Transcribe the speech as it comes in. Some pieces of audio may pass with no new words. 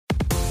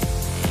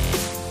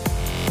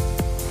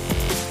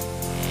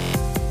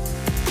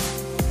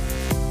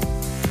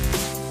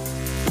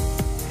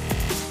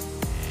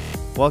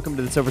Welcome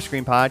to the Silver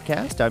Screen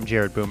Podcast. I'm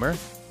Jared Boomer.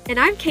 And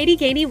I'm Katie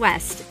Gainey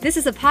West. This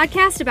is a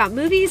podcast about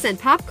movies and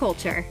pop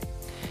culture.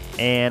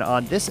 And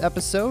on this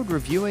episode,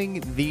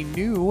 reviewing the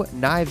new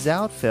Knives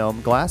Out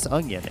film, Glass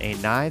Onion, a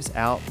Knives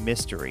Out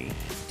mystery.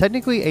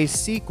 Technically a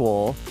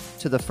sequel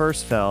to the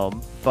first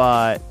film,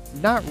 but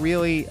not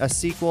really a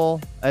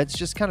sequel. It's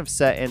just kind of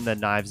set in the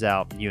Knives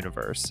Out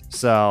universe.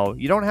 So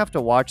you don't have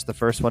to watch the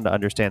first one to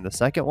understand the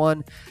second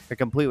one. They're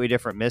completely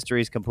different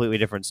mysteries, completely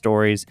different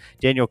stories.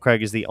 Daniel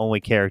Craig is the only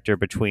character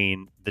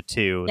between the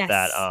two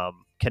that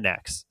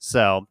connects.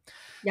 So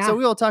we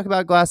will talk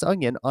about Glass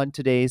Onion on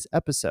today's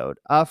episode.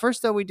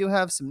 First, though, we do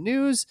have some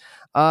news.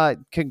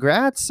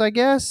 Congrats, I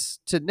guess,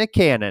 to Nick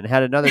Cannon.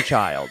 Had another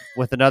child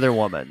with another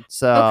woman.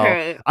 So,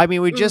 okay. I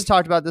mean, we just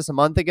talked about this a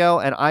month ago,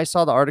 and I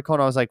saw the article,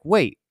 and I was like,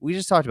 wait, we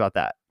just talked about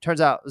that. Turns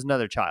out it was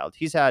another child.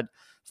 He's had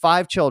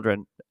 5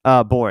 children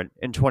born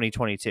in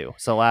 2022.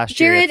 So last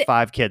year, he had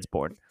 5 kids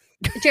born.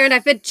 Jared,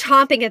 I've been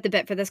chomping at the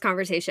bit for this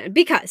conversation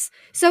because,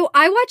 so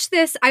I watched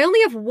this, I only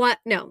have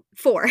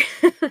 4.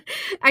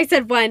 I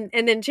said 1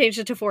 and then changed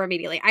it to 4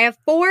 immediately. I have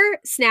 4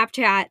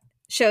 Snapchat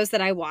shows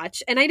that I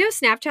watch, and I know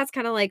Snapchat's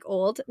kind of like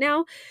old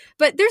now,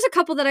 but there's a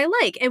couple that I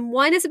like, and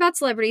one is about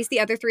celebrities, the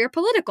other 3 are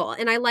political,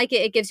 and I like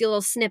it. It gives you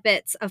little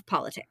snippets of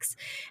politics.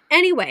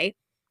 Anyway,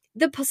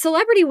 the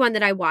celebrity one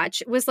that I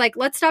watch was like,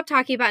 let's stop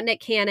talking about Nick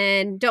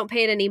Cannon, don't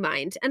pay it any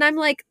mind. And I'm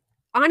like,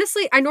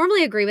 honestly, I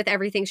normally agree with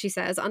everything she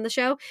says on the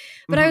show,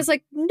 but I was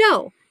like,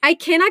 no, I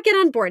cannot get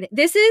on board.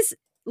 This is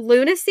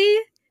lunacy.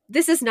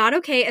 This is not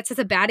okay. It's just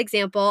a bad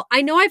example.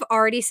 I know I've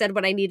already said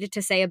what I needed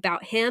to say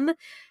about him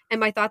and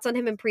my thoughts on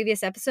him in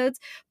previous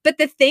episodes, but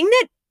the thing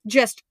that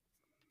just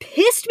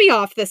pissed me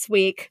off this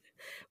week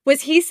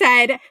was he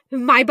said,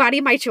 my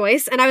body, my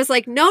choice. And I was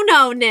like,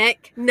 no,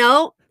 Nick,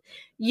 no,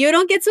 you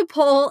don't get to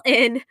pull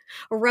in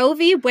Roe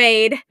v.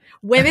 Wade,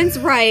 women's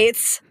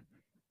rights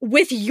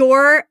with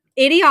your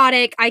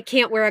idiotic, I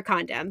can't wear a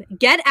condom.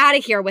 Get out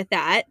of here with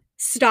that.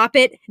 Stop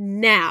it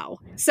now.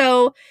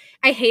 So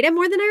I hate him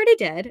more than I already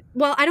did.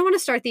 Well, I don't want to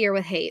start the year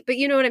with hate, but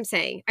you know what I'm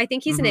saying. I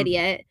think he's an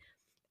idiot.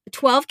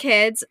 12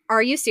 kids.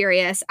 Are you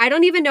serious? I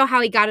don't even know how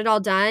he got it all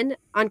done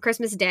on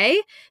Christmas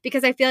Day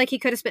because I feel like he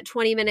could have spent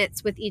 20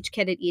 minutes with each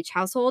kid at each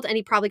household and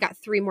he probably got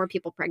 3 more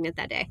people pregnant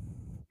that day.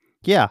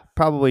 Yeah,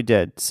 probably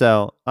did.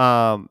 So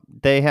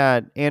they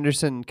had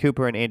Anderson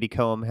Cooper and Andy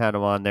Cohen had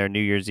him on their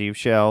New Year's Eve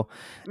show.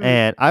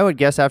 And I would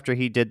guess after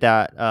he did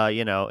that,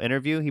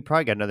 interview, he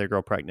probably got another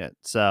girl pregnant.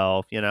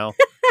 So,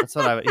 that's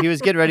what he was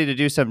getting ready to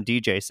do some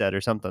DJ set or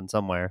something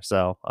somewhere.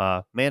 So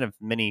man of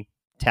many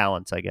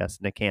talents, I guess,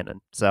 Nick Cannon.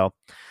 So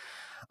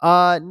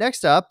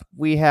next up,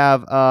 we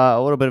have a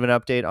little bit of an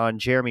update on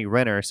Jeremy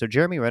Renner. So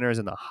Jeremy Renner is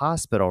in the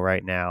hospital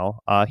right now.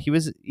 He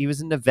was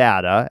in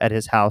Nevada at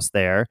his house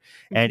there,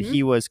 and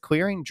he was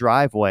clearing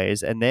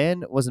driveways and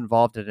then was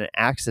involved in an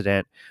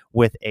accident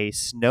with a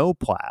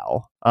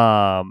snowplow.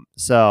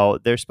 So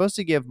they're supposed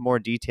to give more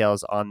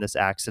details on this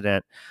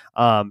accident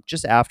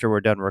just after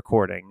we're done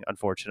recording,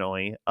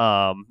 unfortunately.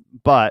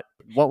 But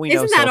what we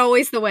know, isn't that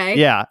always the way?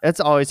 Yeah, that's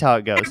always how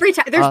it goes. Every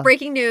time there's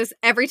breaking news,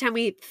 every time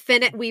we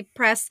we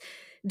press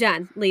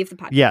done, leave the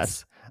podcast.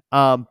 Yes.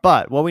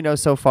 But what we know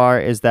so far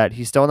is that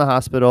he's still in the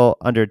hospital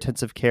under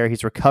intensive care.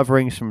 He's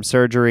recovering from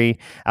surgery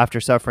after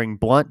suffering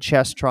blunt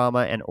chest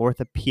trauma and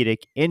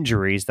orthopedic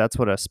injuries. That's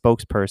what a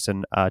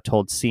spokesperson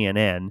told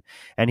CNN.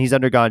 And he's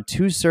undergone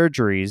 2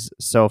 surgeries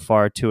so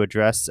far to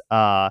address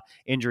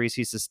injuries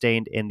he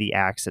sustained in the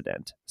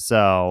accident.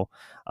 So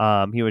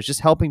he was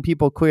just helping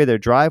people clear their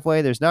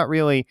driveway. There's not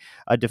really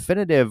a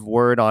definitive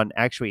word on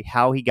actually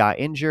how he got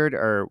injured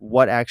or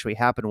what actually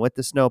happened with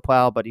the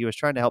snowplow, but he was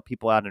trying to help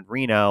people out in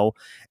Reno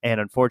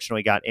and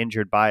unfortunately got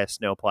injured by a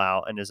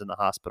snowplow and is in the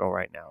hospital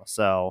right now.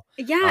 So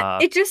yeah,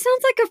 it just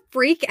sounds like a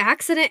freak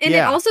accident. And it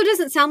also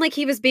doesn't sound like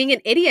he was being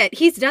an idiot.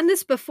 He's done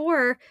this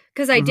before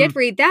because I did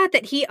read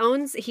that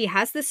he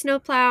has this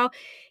snowplow.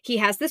 He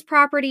has this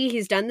property.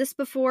 He's done this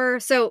before.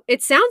 So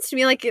it sounds to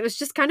me like it was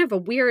just kind of a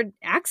weird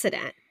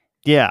accident.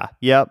 Yeah.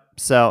 Yep.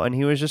 So, and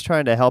he was just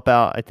trying to help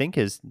out, I think,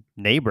 his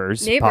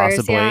neighbors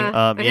possibly.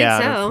 Yeah.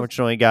 And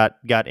unfortunately got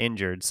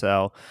injured.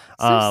 So,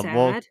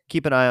 we'll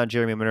keep an eye on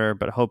Jeremy Renner,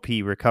 but hope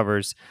he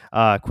recovers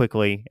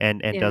quickly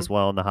and does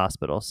well in the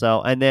hospital.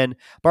 So, and then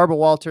Barbara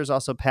Walters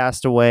also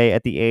passed away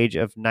at the age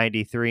of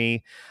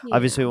 93. Yeah.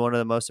 Obviously, one of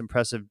the most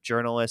impressive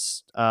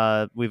journalists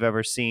we've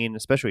ever seen,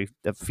 especially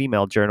a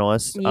female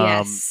journalist.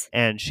 Yes.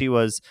 And she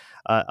was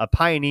a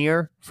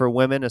pioneer for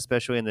women,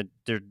 especially in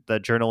the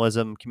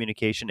journalism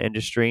communication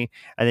industry.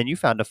 And then you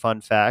found a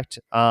fun fact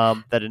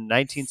that in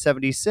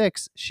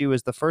 1976, she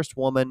was the first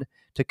woman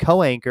to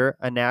co-anchor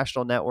a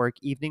national network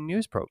evening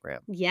news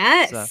program.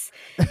 Yes.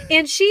 So.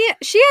 And she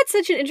had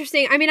such an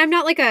interesting, I mean,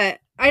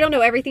 I don't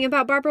know everything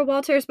about Barbara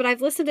Walters, but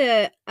I've listened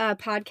to a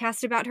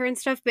podcast about her and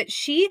stuff, but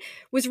she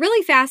was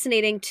really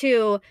fascinating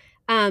too,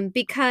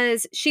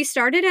 because she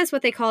started as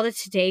what they called a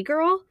Today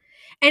Girl.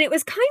 And it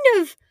was kind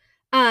of,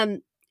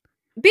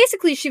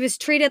 basically she was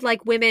treated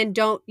like women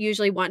don't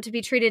usually want to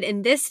be treated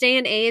in this day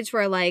and age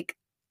where like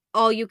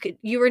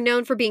you were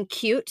known for being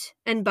cute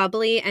and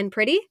bubbly and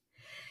pretty.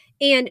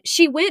 And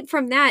she went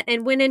from that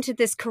and went into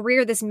this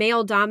career, this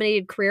male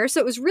dominated career.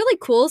 So it was really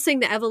cool seeing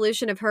the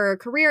evolution of her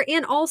career.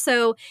 And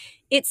also,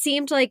 it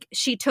seemed like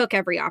she took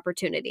every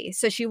opportunity.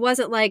 So she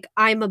wasn't like,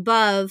 I'm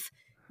above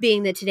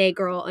being the Today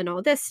Girl and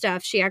all this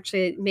stuff. She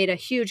actually made a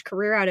huge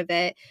career out of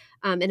it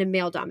in a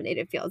male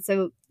dominated field.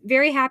 So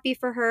very happy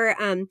for her.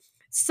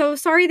 So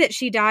sorry that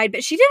she died,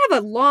 but she did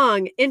have a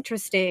long,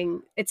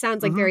 interesting, it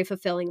sounds like Mhm. very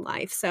fulfilling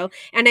life. So,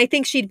 and I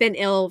think she'd been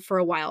ill for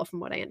a while, from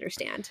what I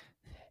understand.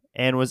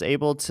 And was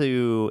able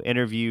to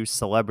interview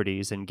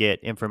celebrities and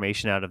get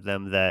information out of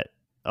them that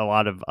a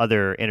lot of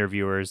other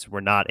interviewers were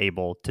not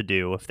able to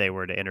do if they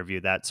were to interview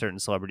that certain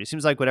celebrity.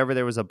 Seems like whenever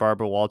there was a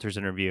Barbara Walters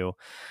interview,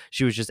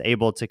 she was just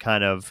able to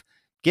kind of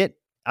get,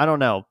 I don't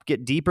know,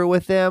 get deeper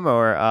with them,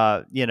 or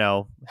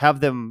have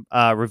them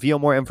reveal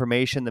more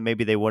information than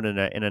maybe they would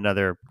in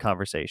another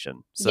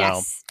conversation.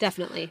 Yes,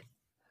 definitely.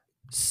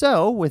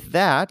 So, with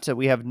that,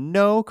 we have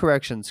no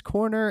corrections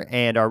corner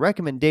and our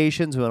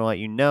recommendations. We want to let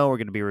you know we're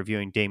going to be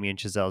reviewing Damien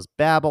Chazelle's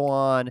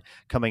Babylon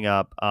coming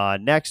up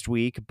next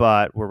week,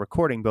 but we're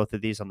recording both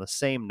of these on the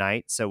same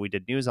night. So, we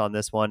did news on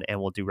this one and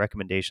we'll do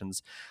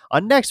recommendations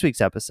on next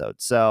week's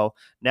episode. So,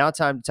 now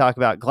time to talk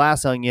about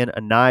Glass Onion,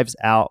 a Knives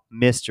Out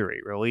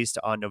mystery, released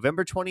on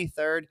November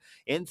 23rd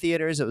in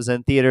theaters. It was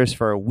in theaters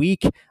for a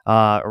week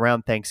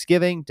around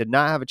Thanksgiving. Did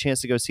not have a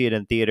chance to go see it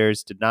in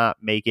theaters, did not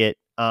make it.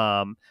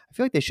 I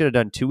feel like they should have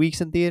done 2 weeks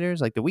in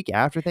theaters, like the week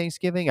after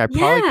Thanksgiving. I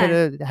probably could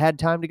Yeah. have had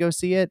time to go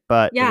see it,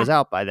 but it Yeah. was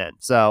out by then.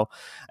 So,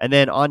 and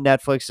then on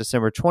Netflix,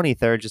 December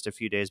 23rd, just a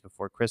few days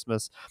before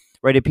Christmas,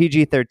 rated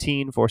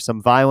PG-13 for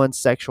some violence,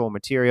 sexual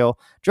material,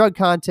 drug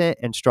content,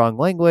 and strong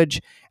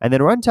language. And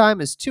then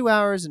runtime is 2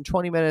 hours and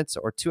 20 minutes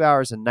or 2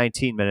 hours and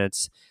 19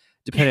 minutes,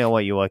 depending on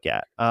what you look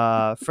at.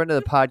 Friend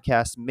of the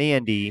podcast,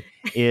 Mandy,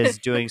 is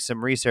doing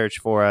some research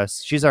for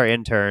us. She's our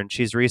intern.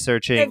 She's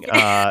researching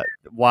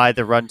why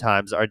the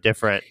runtimes are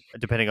different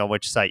depending on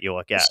which site you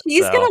look at.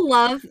 She's So, gonna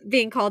love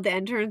being called the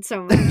intern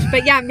so much.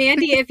 But yeah,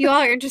 Mandy, if you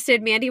all are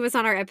interested, Mandy was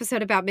on our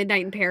episode about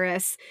Midnight in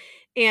Paris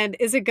and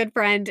is a good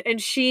friend.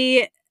 And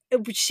she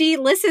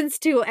listens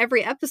to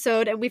every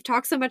episode, and we've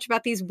talked so much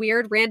about these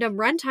weird random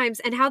runtimes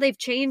and how they've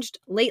changed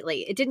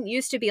lately. It didn't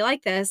used to be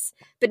like this,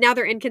 but now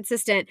they're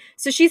inconsistent.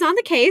 So she's on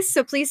the case,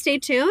 so please stay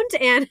tuned.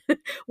 And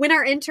when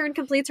our intern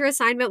completes her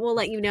assignment, we'll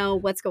let you know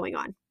what's going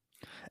on.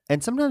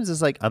 and sometimes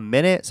it's like a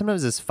minute,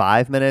 sometimes it's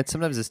 5 minutes,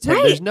 sometimes it's 10.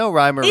 Right. There's no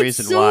rhyme or It's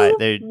reason so why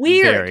they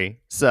weird. vary.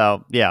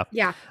 So, yeah.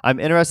 Yeah. I'm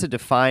interested to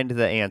find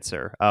the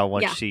answer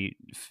once Yeah. she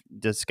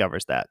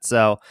discovers that.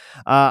 So,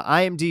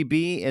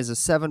 IMDb is a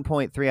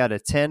 7.3 out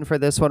of 10 for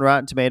this one.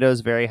 Rotten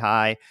Tomatoes, very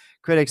high.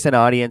 Critics and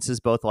audiences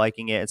both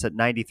liking it. It's at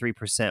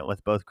 93%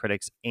 with both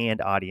critics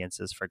and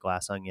audiences for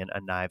Glass Onion, a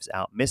Knives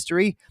Out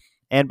mystery.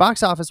 And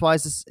box office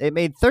wise, it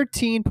made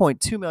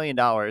 $13.2 million.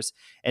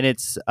 And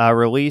its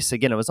release,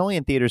 again, it was only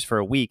in theaters for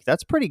a week.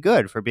 That's pretty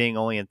good for being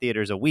only in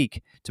theaters a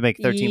week to make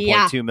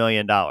 $13.2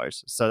 million.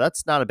 So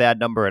that's not a bad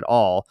number at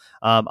all.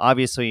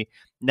 Obviously,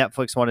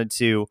 Netflix wanted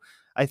to.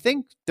 I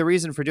think the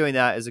reason for doing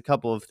that is a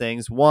couple of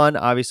things. One,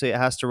 obviously, it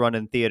has to run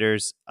in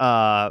theaters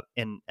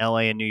in LA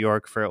and New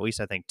York for at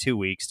least, I think, 2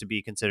 weeks to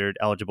be considered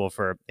eligible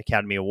for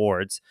Academy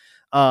Awards.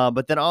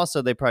 But then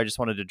also, they probably just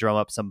wanted to drum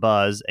up some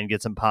buzz and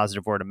get some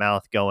positive word of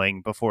mouth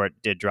going before it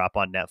did drop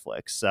on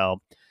Netflix. So,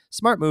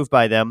 smart move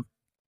by them.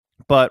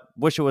 But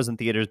wish it was in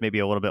theaters maybe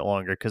a little bit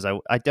longer, because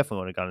I definitely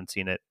would have gone and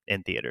seen it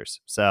in theaters.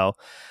 So,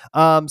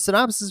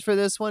 synopsis for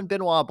this one: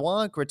 Benoit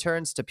Blanc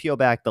returns to peel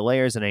back the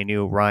layers in a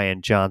new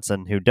Ryan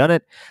Johnson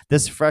whodunit.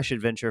 This fresh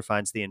adventure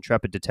finds the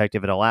intrepid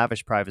detective at a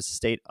lavish private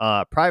estate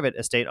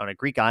on a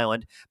Greek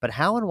island. But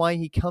how and why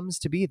he comes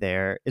to be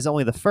there is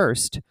only the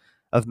first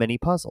of many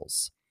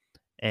puzzles.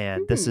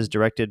 And this is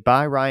directed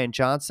by Ryan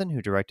Johnson,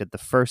 who directed the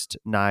first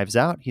Knives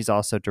Out. He's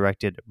also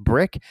directed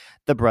Brick,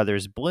 The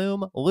Brothers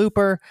Bloom,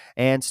 Looper,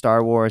 and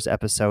Star Wars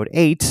Episode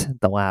 8,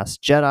 The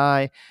Last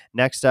Jedi.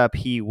 Next up,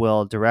 he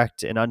will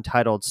direct an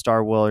untitled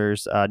Star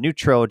Wars new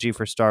trilogy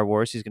for Star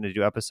Wars. He's going to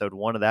do Episode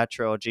 1 of that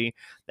trilogy.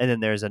 And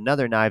then there's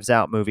another Knives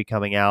Out movie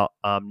coming out.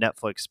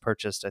 Netflix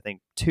purchased, I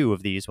think, 2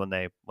 of these when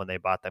they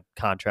bought the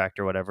contract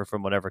or whatever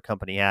from whatever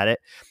company had it.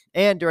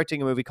 And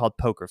directing a movie called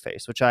Poker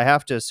Face, which I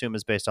have to assume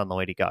is based on the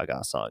Lady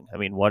Gaga song. I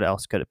mean, what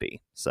else could it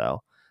be?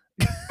 So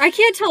I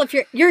can't tell if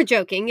you're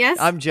joking. Yes,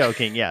 I'm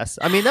joking. Yes,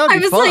 I mean that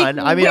would be like, fun.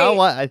 I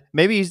mean,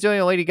 maybe he's doing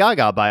a Lady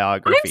Gaga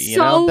biography.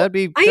 That'd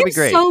be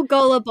great. So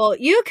gullible.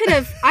 You could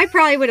have. I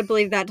probably would have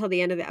believed that till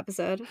the end of the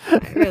episode.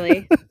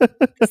 Really.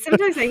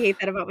 Sometimes I hate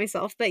that about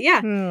myself, but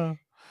yeah.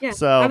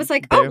 So I was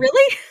like, oh,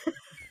 really?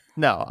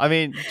 No, I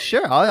mean,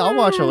 sure, I'll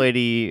watch a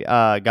Lady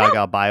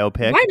Gaga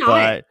biopic. Why not?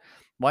 But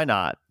why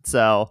not?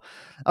 So,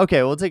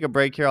 okay, we'll take a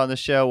break here on the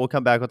show. We'll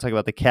come back. We'll talk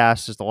about the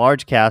cast, just a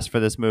large cast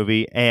for this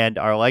movie, and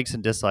our likes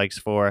and dislikes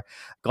for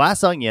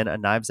Glass Onion, a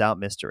Knives Out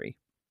mystery.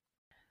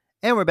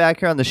 And we're back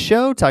here on the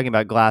show talking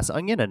about Glass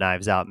Onion, a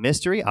Knives Out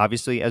mystery.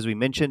 Obviously, as we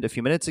mentioned a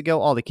few minutes ago,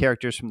 all the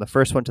characters from the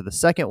first one to the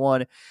second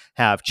one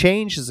have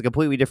changed. It's a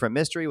completely different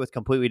mystery with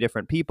completely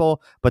different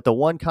people. But the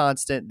one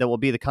constant that will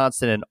be the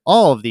constant in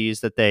all of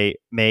these that they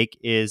make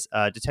is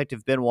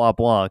Detective Benoit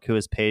Blanc, who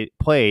is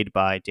played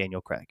by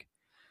Daniel Craig.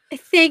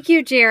 Thank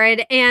you,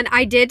 Jared. And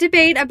I did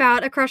debate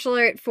about a crush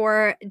alert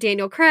for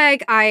Daniel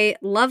Craig. I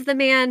love the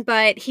man,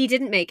 but he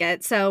didn't make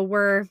it, so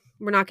we're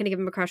not going to give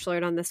him a crush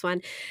alert on this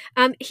one.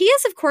 He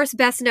is, of course,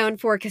 best known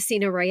for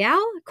Casino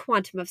Royale,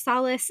 Quantum of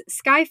Solace,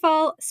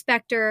 Skyfall,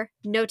 Spectre,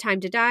 No Time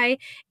to Die,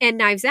 and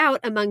Knives Out,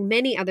 among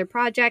many other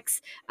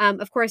projects.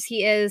 Of course,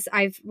 he is,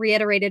 I've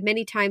reiterated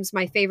many times,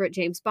 my favorite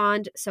James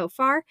Bond so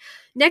far.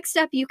 Next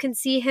up, you can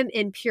see him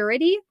in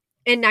Purity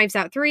and Knives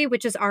Out 3,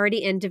 which is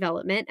already in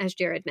development, as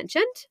Jared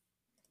mentioned.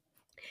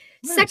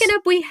 Nice. Thank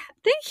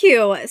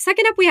you.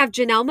 Second up, we have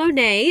Janelle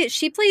Monáe.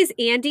 She plays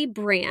Andy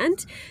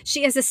Brandt.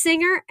 She is a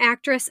singer,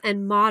 actress,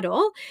 and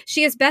model.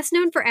 She is best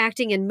known for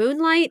acting in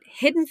Moonlight,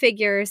 Hidden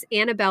Figures,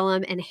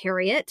 Antebellum, and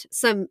Harriet.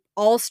 Some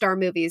all-star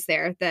movies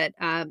there that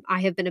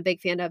I have been a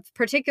big fan of,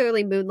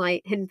 particularly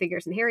Moonlight, Hidden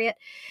Figures, and Harriet.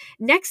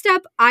 Next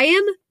up, I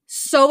am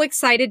so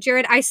excited,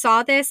 Jared. I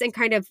saw this and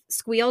kind of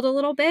squealed a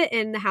little bit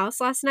in the house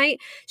last night.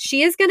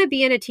 She is going to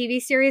be in a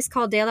TV series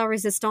called De la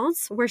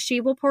Resistance, where she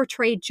will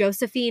portray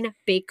Josephine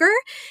Baker.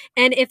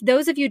 And if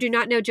those of you do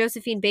not know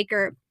Josephine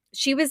Baker,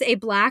 she was a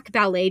Black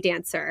ballet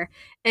dancer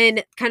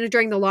and kind of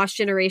during the Lost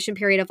Generation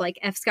period of like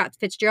F. Scott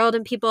Fitzgerald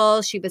and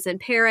people. She was in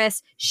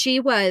Paris. She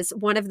was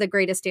one of the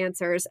greatest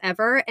dancers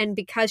ever. And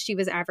because she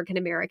was African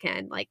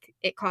American, like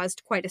it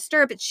caused quite a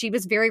stir, but she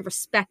was very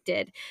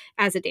respected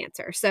as a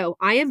dancer. So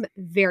I am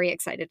very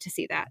excited to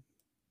see that.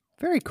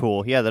 Very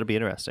cool. Yeah, that'll be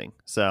interesting.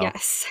 So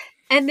yes.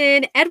 And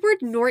then Edward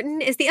Norton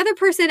is the other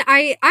person.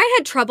 I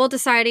had trouble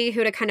deciding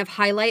who to kind of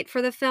highlight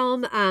for the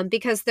film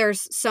because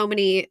there's so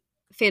many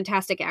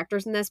fantastic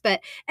actors in this,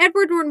 but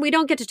Edward Norton, we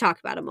don't get to talk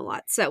about him a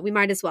lot, so we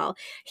might as well.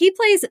 He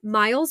plays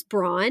Miles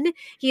Braun.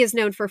 He is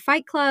known for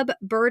Fight Club,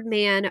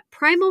 Birdman,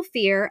 Primal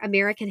Fear,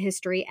 American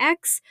History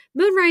X,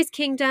 Moonrise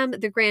Kingdom,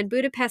 The Grand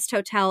Budapest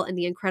Hotel, and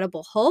The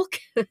Incredible Hulk.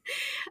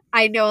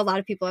 I know a lot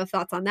of people have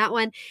thoughts on that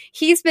one.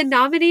 He's been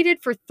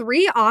nominated for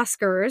 3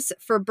 Oscars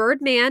for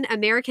Birdman,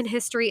 American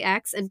History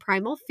X, and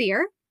Primal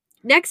Fear.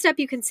 Next up,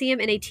 you can see him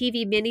in a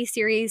TV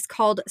miniseries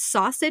called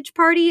Sausage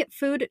Party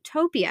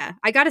Foodtopia.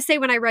 I gotta say,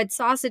 when I read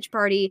Sausage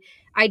Party,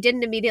 I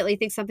didn't immediately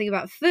think something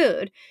about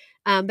food,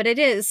 but it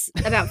is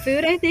about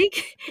food, I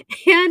think.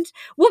 And,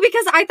 well,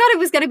 because I thought it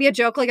was going to be a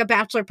joke, like a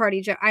bachelor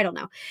party joke. I don't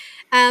know.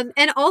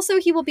 And also,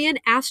 he will be in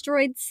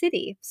Asteroid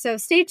City. So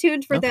stay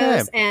tuned for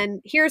those. And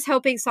here's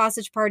hoping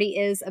Sausage Party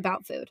is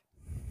about food.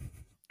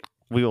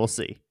 We will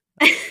see.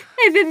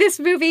 And then this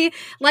movie,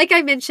 like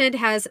I mentioned,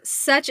 has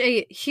such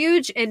a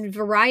huge and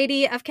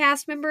variety of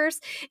cast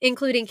members,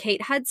 including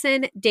Kate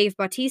Hudson, Dave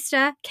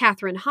Bautista,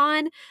 Catherine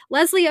Hahn,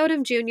 Leslie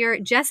Odom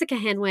Jr., Jessica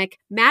Henwick,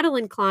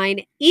 Madeline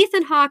Klein,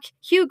 Ethan Hawke,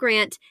 Hugh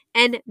Grant,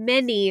 and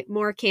many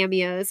more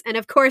cameos. And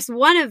of course,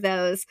 one of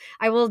those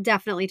I will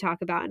definitely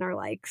talk about in our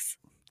likes.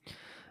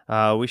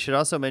 We should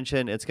also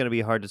mention it's going to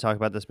be hard to talk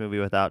about this movie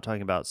without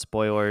talking about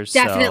spoilers.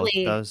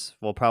 Definitely. So those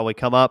will probably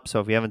come up.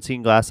 So if you haven't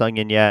seen Glass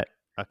Onion yet,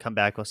 come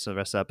back, listen to the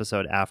rest of the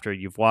episode after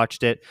you've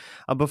watched it.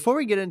 Before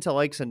we get into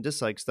likes and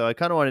dislikes, though, I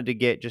kind of wanted to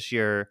get just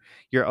your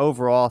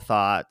overall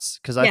thoughts,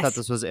 because I thought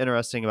this was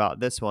interesting about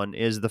this one.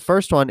 Is the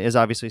first one is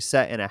obviously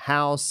set in a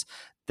house.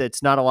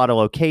 That's not a lot of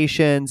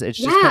locations. It's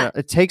just kind of,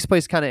 it takes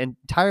place kind of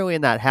entirely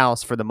in that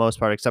house for the most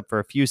part, except for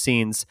a few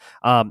scenes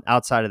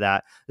outside of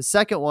that. The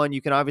second one,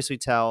 you can obviously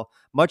tell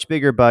much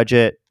bigger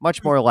budget,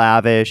 much more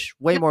lavish,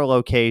 way more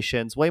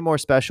locations, way more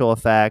special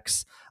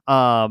effects.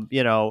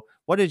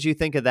 What did you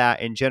think of that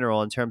in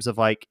general in terms of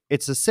like,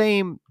 it's the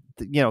same,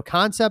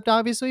 concept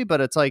obviously, but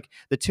it's like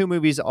the two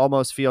movies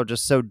almost feel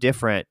just so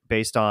different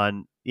based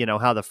on,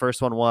 how the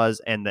first one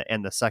was and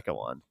the second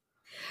one.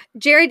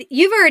 Jared,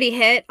 you've already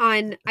hit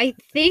on, I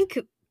think,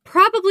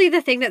 probably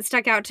the thing that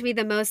stuck out to me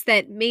the most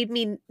that made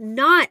me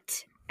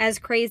not as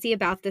crazy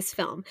about this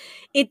film.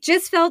 It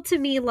just felt to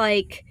me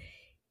like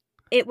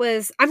it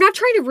was, I'm not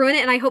trying to ruin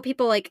it, and I hope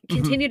people like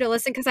continue to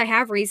listen because I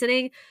have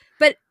reasoning,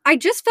 but I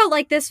just felt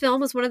like this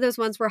film was one of those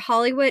ones where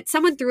Hollywood,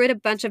 someone threw it a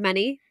bunch of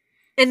money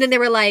and then they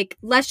were like,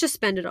 let's just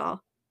spend it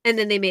all. And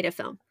then they made a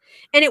film.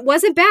 And it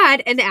wasn't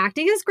bad, and the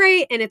acting is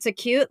great, and it's a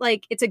cute,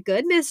 like, it's a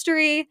good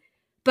mystery,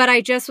 but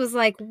I just was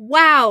like,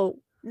 wow,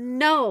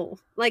 no.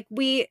 Like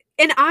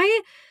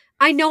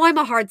I know I'm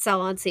a hard sell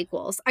on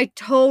sequels. I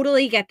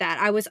totally get that.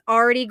 I was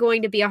already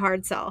going to be a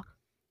hard sell.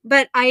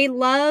 But I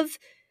love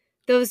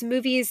those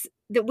movies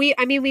that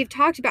we've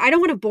talked about. I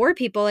don't want to bore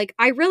people. Like,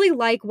 I really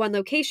like one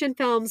location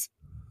films,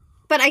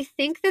 but I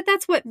think that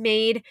that's what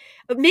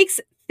makes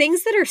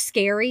things that are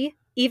scary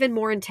even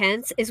more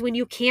intense is when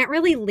you can't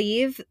really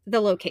leave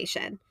the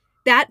location.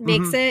 That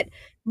makes it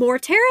more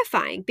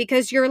terrifying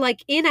because you're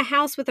like in a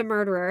house with a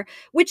murderer,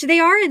 which they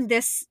are in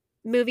this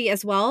movie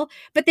as well,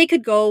 but they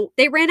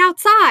ran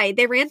outside,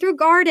 they ran through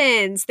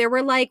gardens, there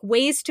were like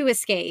ways to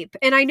escape.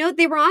 And I know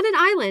they were on an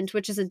island,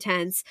 which is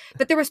intense,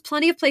 but there was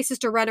plenty of places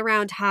to run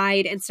around,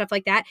 hide, and stuff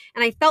like that.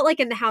 And I felt like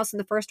in the house in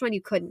the first one,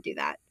 you couldn't do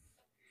that.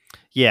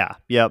 Yeah,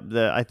 yep.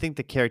 I think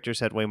the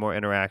characters had way more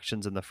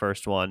interactions in the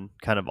first one,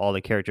 kind of all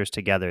the characters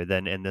together,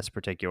 than in this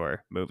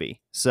particular movie.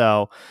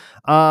 So,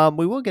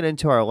 we will get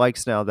into our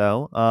likes now,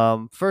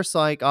 though. First,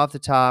 like off the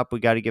top,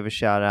 we got to give a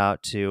shout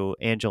out to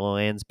Angela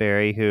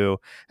Lansbury, who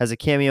has a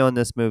cameo in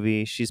this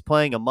movie. She's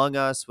playing Among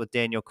Us with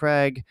Daniel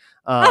Craig.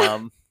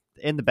 Um,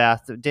 in the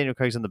bath, Daniel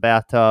Craig's in the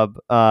bathtub.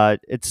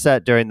 It's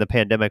set during the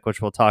pandemic,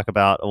 which we'll talk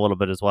about a little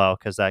bit as well,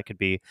 because that could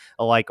be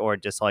a like or a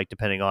dislike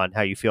depending on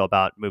how you feel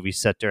about movies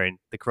set during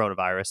the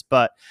coronavirus.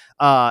 But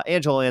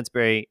Angela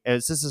Lansbury,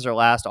 this is her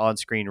last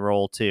on-screen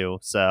role too,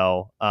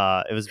 so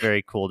it was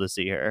very cool to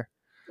see her.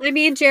 I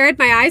mean, Jared,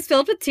 my eyes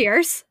filled with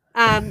tears.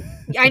 I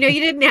know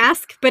you didn't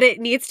ask, but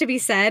it needs to be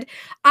said.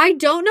 I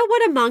don't know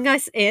what Among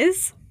Us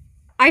is.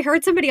 I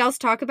heard somebody else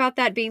talk about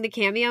that being the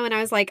cameo, and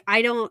I was like,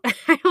 I don't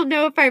I don't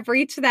know if I've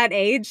reached that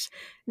age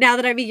now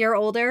that I'm a year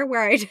older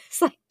where I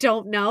just like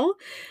don't know.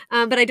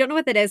 But I don't know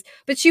what that is.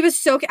 But she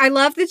was I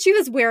love that she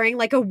was wearing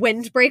like a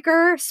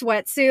windbreaker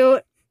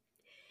sweatsuit.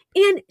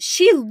 And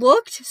she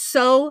looked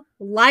so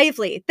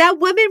lively. That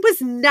woman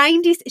was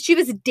 90. She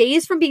was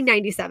days from being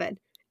 97.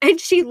 And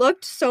she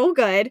looked so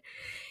good.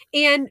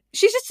 And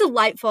she's just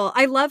delightful.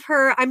 I love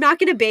her. I'm not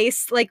going to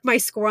base like my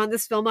score on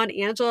this film on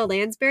Angela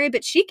Lansbury,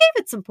 but she gave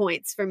it some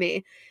points for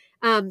me.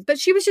 But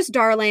she was just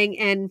darling.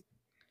 And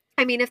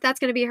I mean, if that's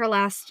going to be her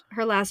last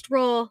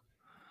role,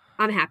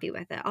 I'm happy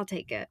with it. I'll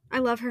take it. I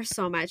love her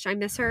so much. I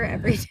miss her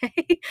every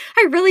day.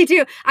 I really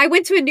do. I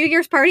went to a New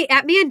Year's party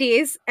at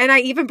Mandy's, and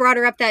I even brought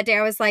her up that day.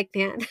 I was like,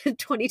 man,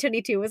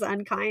 2022 was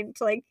unkind.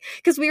 Like,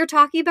 because we were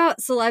talking about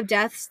celeb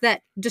deaths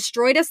that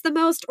destroyed us the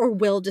most or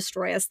will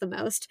destroy us the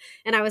most.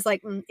 And I was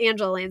like,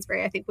 Angela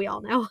Lansbury, I think we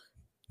all know.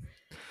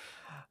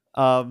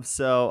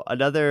 So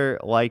another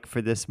like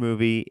for this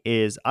movie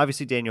is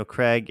obviously Daniel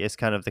Craig is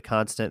kind of the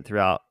constant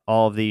throughout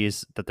all of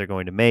these that they're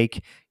going to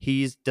make.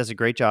 He does a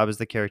great job as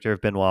the character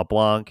of Benoit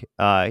Blanc.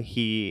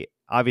 He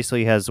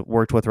obviously has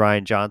worked with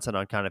Ryan Johnson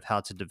on kind of how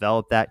to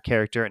develop that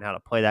character and how to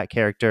play that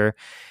character.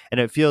 And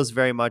it feels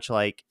very much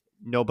like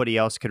nobody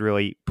else could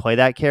really play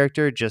that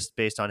character just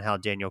based on how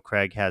Daniel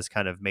Craig has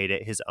kind of made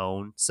it his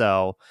own.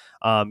 So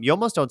you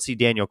almost don't see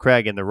Daniel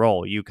Craig in the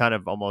role. You kind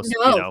of almost,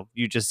 No.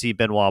 you just see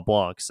Benoit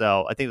Blanc.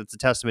 So I think that's a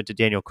testament to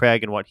Daniel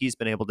Craig and what he's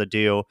been able to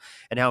do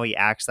and how he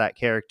acts that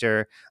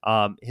character.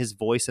 His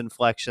voice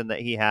inflection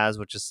that he has,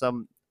 which is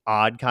some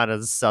odd kind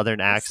of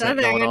southern accent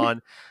going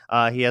Southern.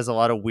 on. He has a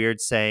lot of weird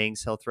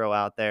sayings he'll throw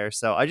out there.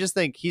 So I just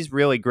think he's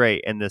really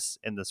great in this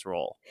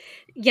role.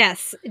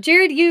 Yes,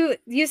 Jared, you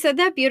said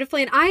that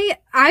beautifully, and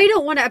I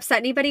don't want to upset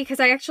anybody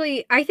because I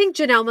think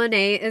Janelle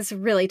Monáe is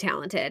really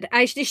talented.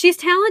 She's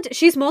talented.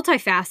 She's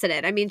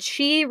multifaceted. I mean,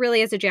 she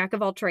really is a jack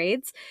of all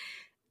trades.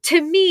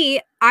 To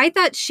me, I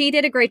thought she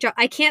did a great job.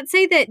 I can't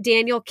say that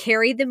Daniel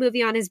carried the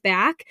movie on his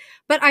back,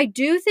 but I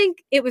do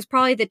think it was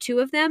probably the two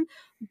of them.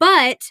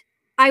 But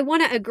I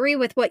want to agree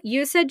with what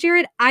you said,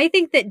 Jared. I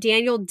think that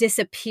Daniel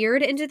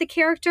disappeared into the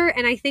character,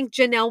 and I think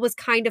Janelle was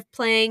kind of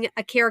playing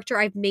a character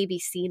I've maybe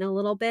seen a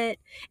little bit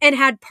and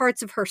had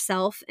parts of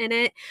herself in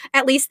it.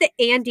 At least the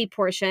Andy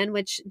portion,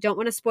 which don't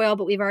want to spoil,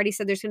 but we've already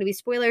said there's going to be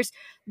spoilers.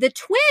 The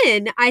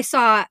twin, I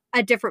saw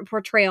a different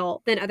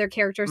portrayal than other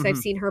characters I've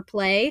Mhm. seen her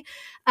play.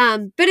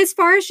 But as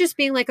far as just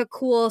being like a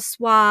cool,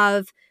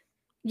 suave,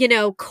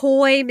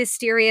 coy,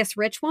 mysterious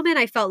rich woman,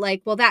 I felt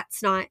like, well,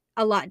 that's not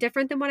a lot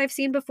different than what I've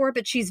seen before,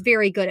 but she's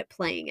very good at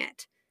playing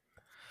it.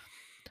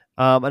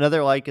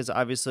 Another like is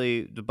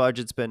obviously the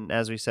budget's been,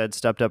 as we said,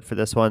 stepped up for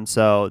this one.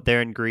 So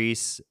they're in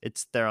Greece.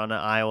 They're on an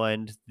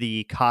island.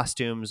 The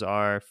costumes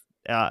are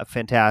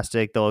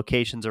fantastic. The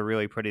locations are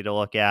really pretty to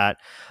look at.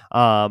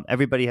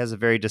 Everybody has a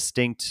very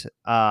distinct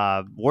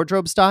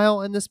wardrobe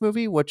style in this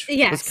movie, which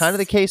was kind of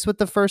the Yes. case with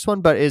the first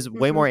one, but is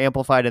way Mhm. more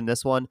amplified in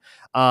this one.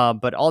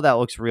 But all that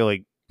looks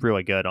really,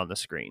 really good on the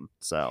screen.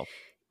 So.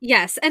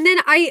 Yes, and then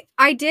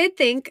I did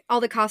think all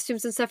the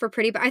costumes and stuff were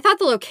pretty, but I thought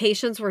the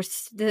locations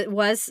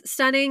was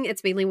stunning.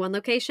 It's mainly one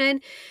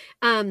location.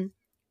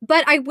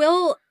 But I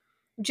will,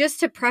 just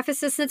to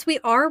preface this, since we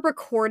are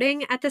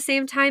recording at the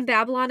same time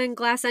Babylon and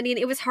Glass Onion,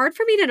 it was hard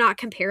for me to not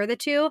compare the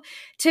two.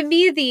 To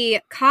me, the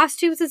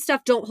costumes and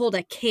stuff don't hold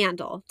a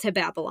candle to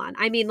Babylon.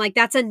 I mean, like,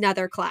 that's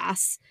another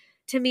class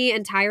to me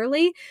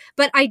entirely.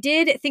 But I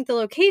did think the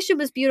location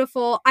was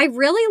beautiful. I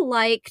really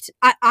liked,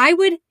 I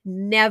would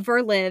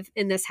never live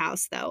in this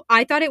house though.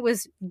 I thought it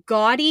was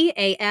gaudy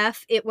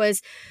AF. It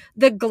was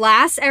the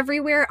glass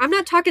everywhere. I'm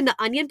not talking the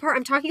onion part.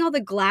 I'm talking all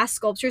the glass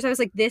sculptures. I was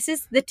like, this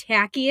is the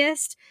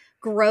tackiest,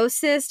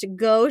 grossest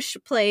gauche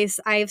place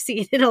I have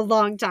seen in a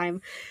long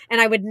time, and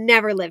I would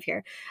never live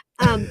here.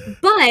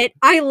 But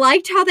I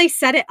liked how they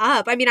set it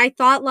up. I mean, I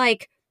thought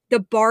like the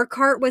bar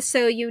cart was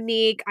so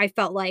unique. I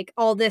felt like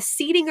all the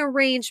seating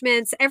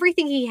arrangements,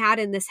 everything he had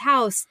in this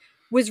house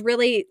was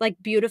really like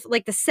beautiful.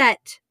 Like the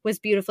set was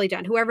beautifully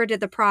done. Whoever did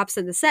the props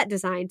and the set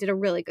design did a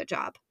really good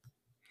job.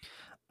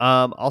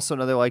 Also,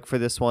 another like for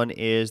this one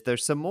is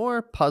there's some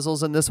more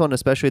puzzles in this one,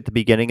 especially at the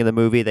beginning of the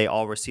movie. They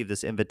all receive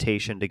this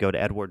invitation to go to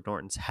Edward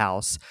Norton's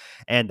house,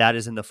 and that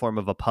is in the form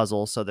of a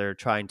puzzle. So they're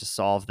trying to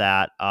solve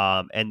that.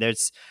 And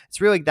it's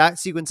really that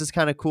sequence is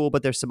kind of cool,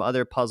 but there's some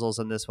other puzzles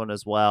in this one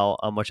as well,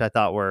 which I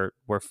thought were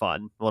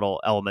fun little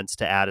elements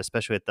to add,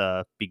 especially at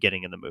the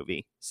beginning of the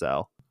movie.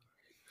 So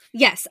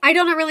Yes, I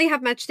don't really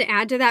have much to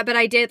add to that, but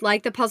I did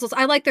like the puzzles.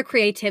 I like the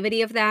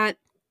creativity of that.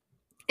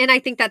 And I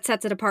think that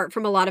sets it apart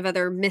from a lot of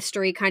other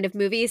mystery kind of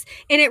movies.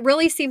 And it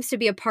really seems to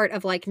be a part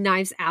of like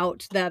Knives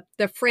Out, the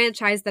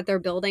franchise that they're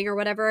building or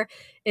whatever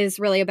is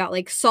really about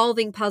like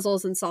solving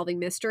puzzles and solving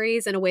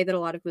mysteries in a way that a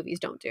lot of movies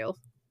don't do.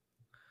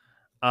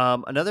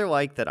 Another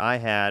like that I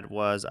had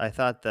was I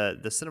thought the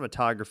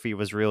cinematography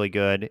was really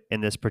good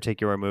in this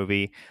particular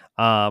movie.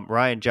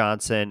 Ryan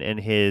Johnson and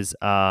his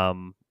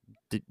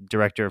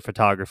director of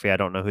photography. I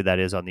don't know who that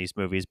is on these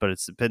movies, but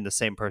it's been the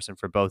same person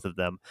for both of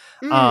them.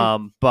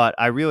 Mm, But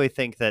I really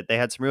think that they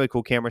had some really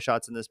cool camera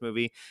shots in this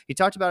movie. He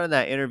talked about in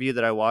that interview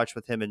that I watched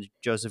with him and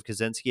Joseph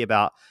Kaczynski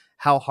about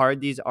how hard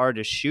these are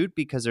to shoot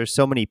because there's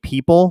so many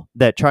people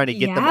that trying to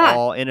get them yeah,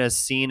 all in a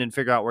scene and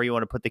figure out where you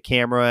want to put the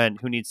camera and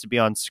who needs to be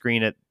on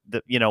screen at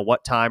the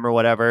what time or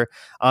whatever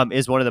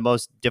is one of the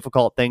most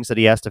difficult things that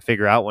he has to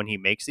figure out when he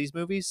makes these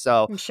movies.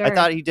 So I'm I sure.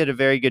 thought he did a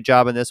very good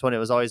job in this one. It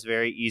was always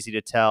very easy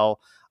to tell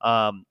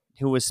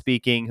who was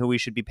speaking, who we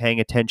should be paying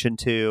attention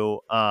to,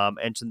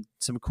 and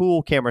some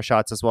cool camera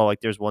shots as well.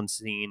 Like there's one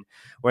scene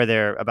where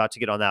they're about to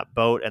get on that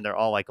boat and they're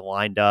all like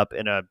lined up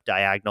in a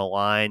diagonal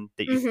line.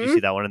 That you Mm-hmm. see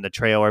that one in the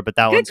trailer, but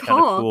that Good one's kind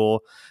of call.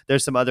 cool.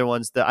 There's some other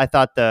ones that I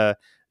thought the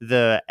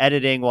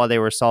editing while they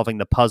were solving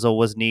the puzzle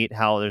was neat.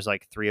 How there's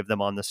like three of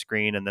them on the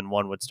screen, and then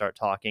one would start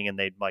talking, and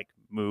they'd like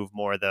move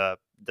more the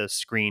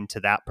screen to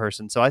that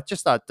person. So I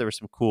just thought there were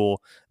some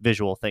cool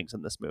visual things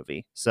in this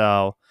movie.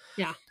 So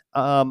Yeah.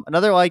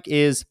 another like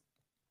is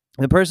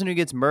the person who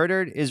gets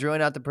murdered is really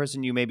not the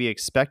person you maybe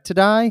expect to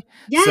die.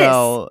 Yes.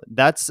 So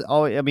that's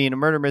all. I mean, a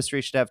murder mystery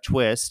should have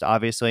twist,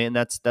 obviously, and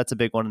that's a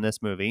big one in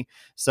this movie.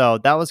 So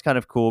that was kind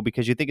of cool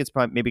because you think it's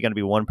probably maybe going to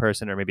be one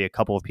person or maybe a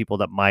couple of people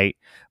that might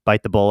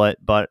bite the bullet,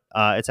 but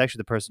it's actually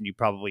the person you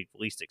probably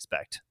least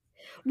expect.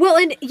 Well,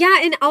 and yeah,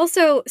 and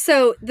also,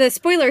 so the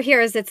spoiler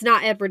here is it's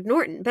not Edward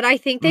Norton, but I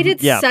think they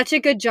did Yeah. such a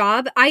good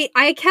job.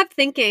 I kept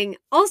thinking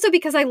also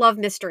because I love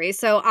mysteries,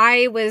 so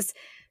I was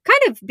kind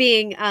of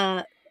being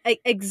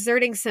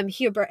exhibiting some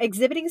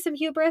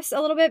hubris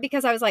a little bit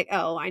because I was like,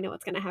 oh, I know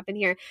what's going to happen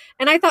here,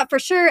 and I thought for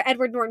sure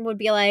Edward Norton would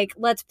be like,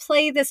 let's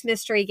play this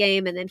mystery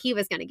game, and then he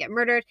was going to get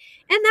murdered,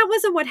 and that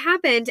wasn't what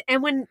happened.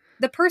 And when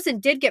the person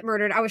did get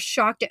murdered, I was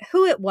shocked at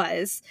who it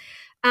was.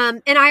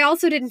 And I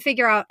also didn't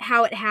figure out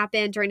how it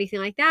happened or anything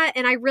like that.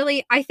 And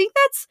I think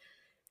that's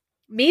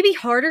maybe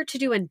harder to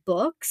do in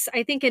books.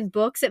 I think in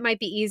books it might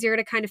be easier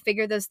to kind of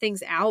figure those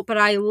things out. But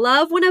I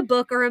love when a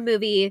book or a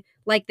movie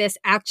like this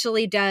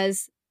actually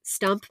does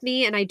stump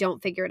me and I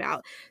don't figure it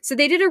out. So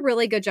they did a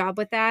really good job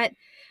with that.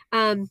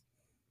 Um,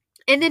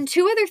 and then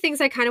two other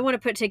things I kind of want to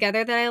put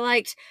together that I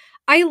liked.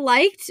 I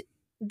liked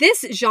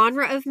this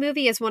genre of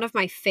movie is one of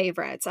my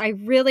favorites. I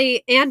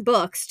really, and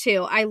books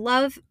too. I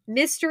love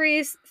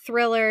mysteries,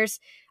 thrillers.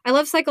 I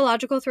love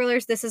psychological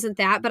thrillers. This isn't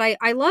that, but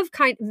I love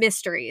kind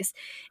mysteries.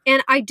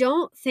 And I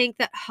don't think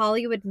that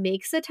Hollywood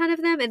makes a ton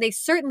of them, and they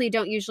certainly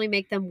don't usually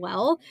make them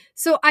well.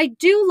 So I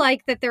do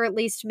like that they're at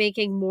least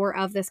making more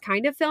of this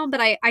kind of film,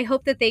 but I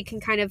hope that they can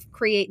kind of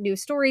create new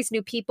stories,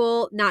 new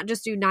people, not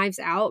just do Knives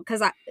Out,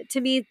 because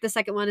to me, the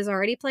second one is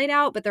already played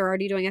out, but they're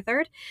already doing a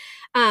third.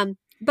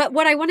 But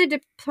what I wanted to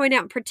point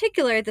out in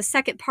particular, the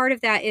second part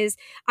of that is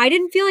I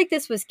didn't feel like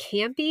this was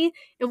campy.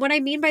 And what I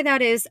mean by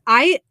that is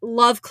I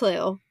love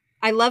Clue.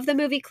 I love the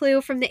movie Clue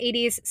from the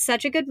 80s.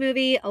 Such a good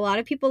movie. A lot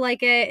of people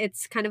like it.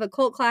 It's kind of a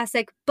cult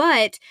classic,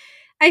 but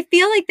I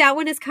feel like that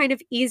one is kind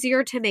of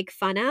easier to make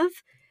fun of.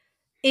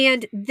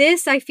 And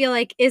this I feel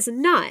like is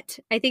not.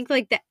 I think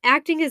like the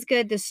acting is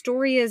good, the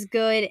story is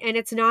good, and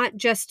it's not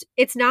just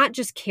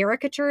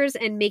caricatures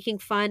and making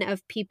fun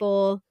of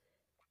people.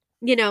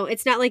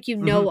 It's not like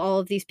Hmm. all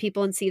of these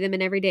people and see them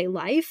in everyday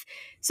life.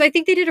 So I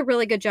think they did a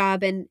really good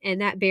job, and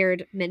that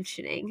bared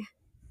mentioning.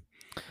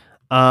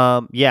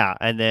 Yeah,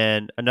 and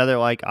then another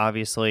like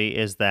obviously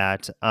is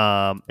that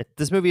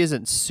this movie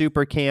isn't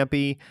super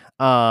campy.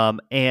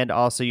 And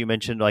also you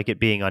mentioned like it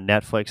being on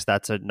Netflix.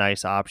 That's a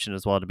nice option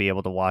as well to be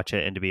able to watch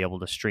it and to be able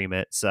to stream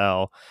it.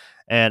 So,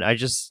 and I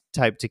just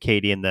typed to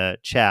Katie in the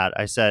chat.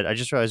 I said I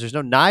just realized there's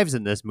no knives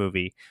in this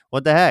movie.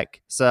 What the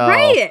heck? So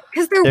Right,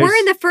 because there were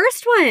in there's the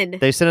first one.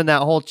 they sit in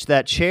that whole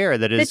that chair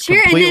that The is chair,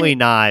 and then completely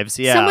knives.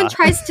 someone Yeah.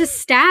 tries to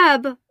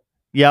stab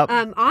Yep.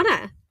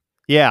 Anna.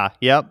 Yeah,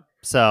 yep.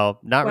 So,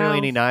 not really Wow.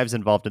 any knives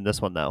involved in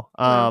this one though.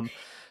 Wow.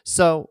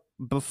 So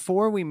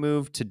before we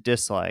move to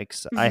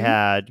dislikes, I Hmm.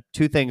 had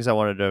two things I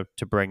wanted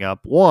to bring up.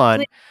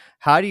 One,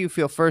 how do you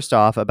feel first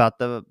off about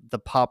the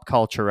pop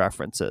culture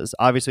references?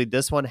 Obviously,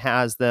 this one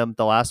has them.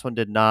 The last one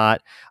did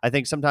not. I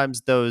think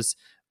sometimes those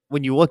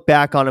when you look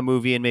back on a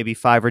movie in maybe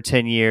 5 or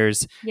 10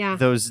 years, Yeah.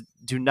 those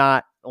do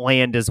not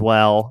land as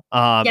well.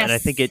 And I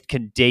think Yes. it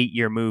can date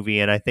your movie.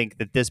 And I think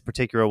that this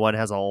particular one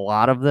has a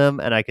lot of them.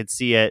 And I could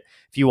see it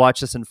if you watch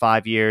this in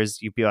 5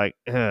 years, you'd be like,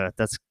 ugh,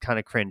 that's kind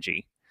of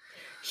cringy.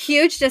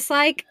 Huge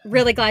dislike.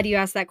 Really glad you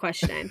asked that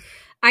question.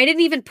 I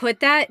didn't even put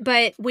that,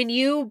 but when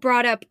you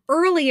brought up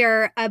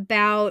earlier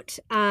about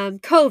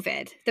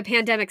COVID, the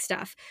pandemic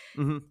stuff,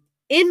 Hmm.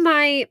 in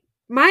my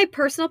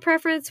personal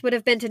preference would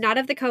have been to not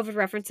have the COVID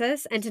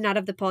references and to not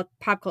have the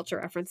pop culture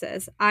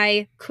references.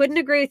 I couldn't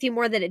agree with you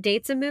more that it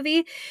dates a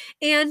movie.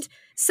 And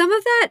some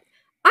of that,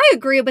 I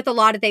agree with a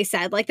lot of they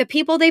said. Like the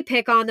people they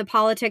pick on, the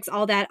politics,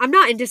 all that. I'm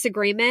not in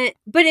disagreement,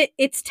 but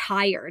it's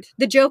tired.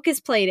 The joke is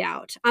played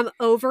out. I'm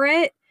over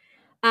it.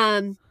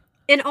 Um,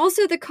 and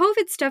also the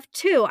COVID stuff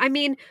too. I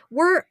mean,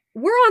 we're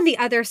on the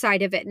other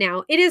side of it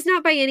now. It is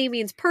not by any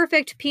means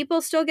perfect.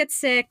 People still get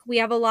sick. We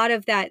have a lot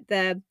of that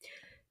the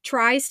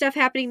try stuff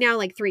happening now,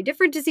 like 3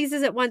 different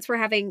diseases at once we're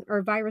having,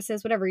 or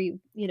viruses, whatever you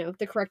know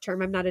the correct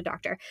term. I'm not a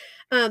doctor.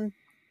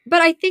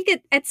 But I think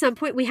at some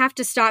point we have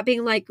to stop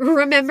being like,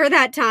 remember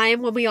that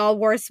time when we all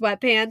wore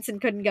sweatpants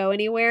and couldn't go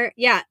anywhere?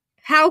 Yeah.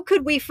 How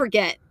could we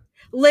forget?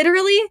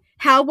 Literally,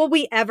 how will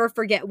we ever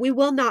forget? We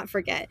will not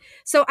forget.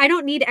 So I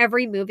don't need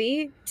every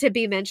movie to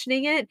be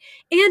mentioning it.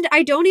 And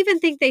I don't even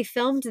think they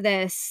filmed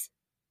this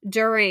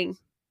during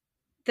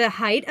the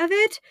height of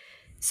it.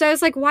 So I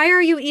was like, why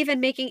are you even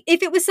making,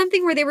 if it was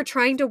something where they were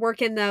trying to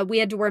work in the we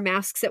had to wear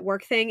masks at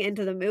work thing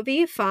into the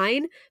movie,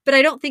 fine. But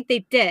I don't think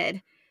they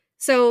did.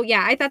 So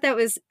yeah, I thought that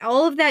was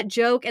all of that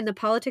joke and the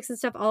politics and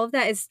stuff, all of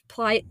that is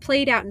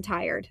played out and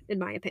tired, in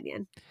my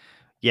opinion.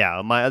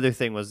 Yeah, my other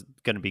thing was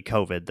going to be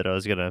COVID that I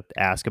was going to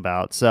ask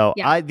about. So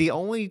Yeah. I the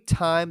only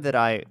time that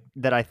I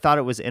thought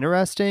it was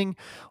interesting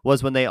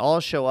was when they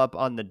all show up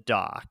on the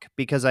dock,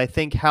 because I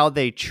think how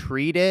they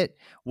treat it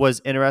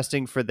was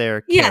interesting for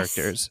their Yes.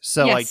 characters.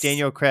 So like Yes.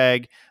 Daniel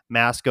Craig,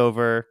 mask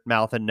over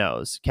mouth and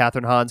nose.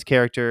 Catherine Hahn's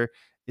character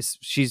is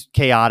she's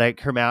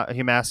chaotic. Her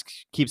mask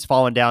keeps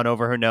falling down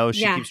over her nose.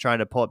 She Yeah. keeps trying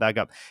to pull it back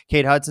up.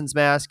 Kate Hudson's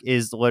mask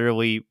is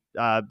literally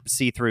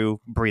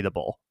see-through,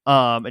 breathable.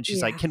 And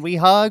she's like, Yeah. can we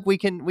hug? We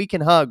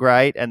can hug,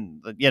 right?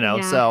 And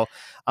Yeah. so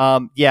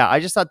yeah,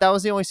 I just thought that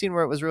was the only scene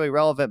where it was really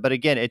relevant. But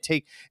again,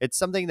 it's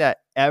something that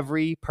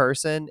every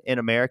person in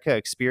America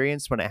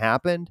experienced when it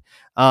happened.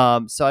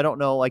 So I don't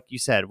know, like you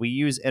said, we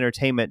use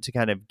entertainment to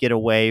kind of get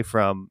away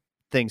from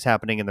things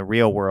happening in the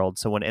real world.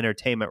 So when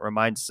entertainment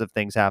reminds us of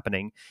things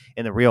happening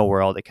in the real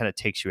world, it kind of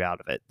takes you out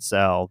of it.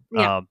 So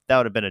Yeah. that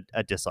would have been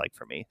a dislike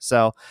for me.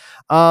 So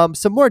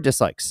some more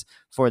dislikes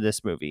for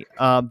this movie.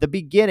 The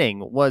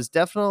beginning was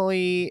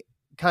definitely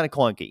kind of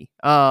clunky.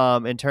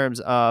 In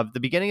terms of the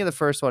beginning of the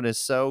first one is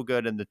so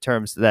good in the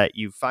terms that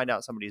you find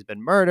out somebody's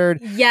been murdered.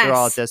 They're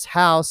all at Yes. this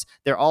house.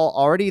 They're all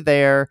already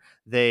there.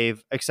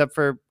 They've, except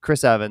for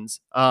Chris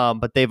Evans,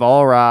 but they've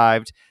all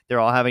arrived. They're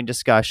all having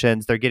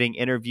discussions. They're getting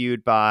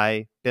interviewed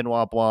by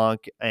Benoit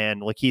Blanc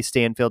and Lakeith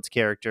Stanfield's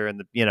character and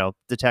the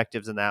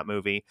detectives in that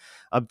movie.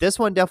 This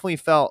one definitely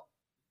felt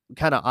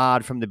kind of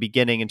odd from the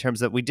beginning in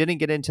terms that we didn't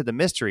get into the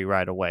mystery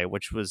right away,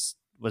 which was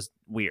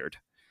weird.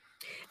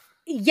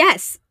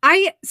 Yes.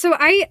 I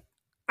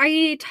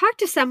talked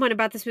to someone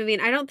about this movie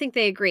and I don't think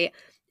they agree.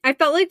 I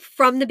felt like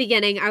from the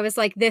beginning I was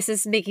like, this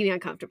is making me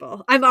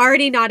uncomfortable. I'm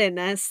already not in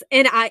this.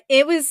 And I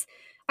was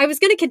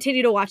going to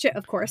continue to watch it,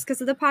 of course, because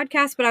of the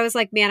podcast, but I was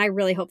like, man, I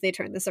really hope they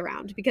turn this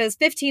around, because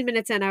 15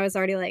 minutes in I was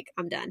already like,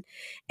 I'm done.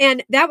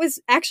 And that was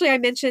actually, I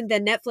mentioned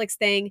the Netflix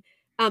thing.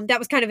 That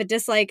was kind of a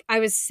dislike. I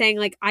was saying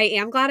like, I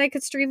am glad I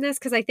could stream this,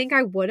 because I think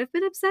I would have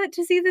been upset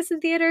to see this in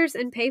theaters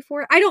and pay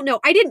for it. I don't know.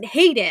 I didn't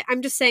hate it.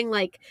 I'm just saying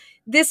like,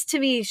 this to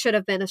me should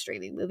have been a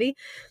streaming movie.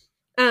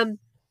 Um,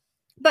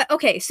 but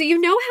okay, so you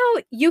know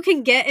how you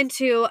can get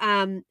into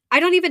I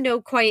don't even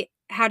know quite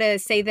how to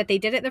say that they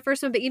did it in the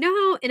first one, but you know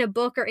how in a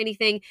book or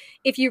anything,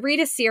 if you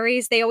read a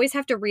series, they always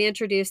have to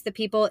reintroduce the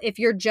people if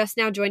you're just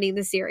now joining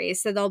the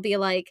series. So they'll be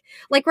like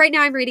right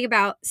now I'm reading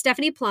about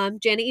Stephanie Plum,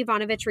 Janet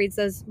Ivanovich writes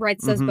those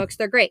Hmm. books.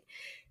 They're great.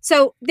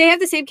 So they have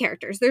the same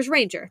characters. There's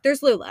Ranger,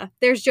 there's Lula,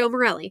 there's Joe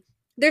Morelli.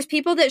 There's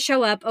people that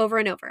show up over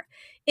and over.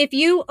 If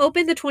you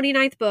open the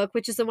 29th book,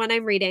 which is the one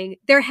I'm reading,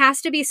 there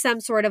has to be some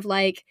sort of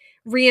like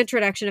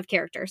reintroduction of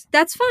characters.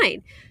 That's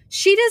fine.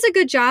 She does a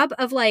good job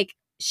of like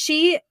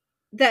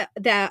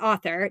the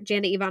author,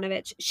 Janet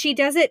Ivanovich, she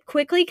does it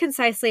quickly,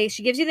 concisely.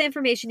 She gives you the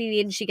information you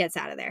need and she gets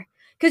out of there.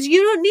 Because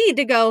you don't need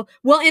to go,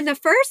 well, in the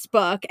first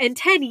book and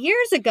 10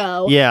 years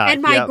ago, Yeah,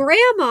 and my yeah,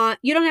 grandma,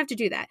 you don't have to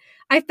do that.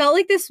 I felt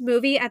like this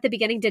movie at the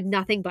beginning did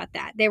nothing but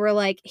that. They were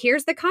like,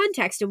 here's the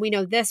context, and we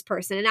know this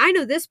person, and I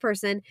know this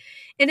person.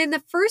 And in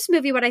the first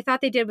movie, what I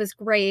thought they did was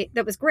great.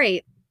 That was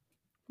great.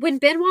 When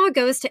Benoit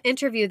goes to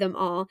interview them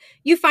all,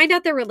 you find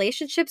out their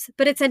relationships,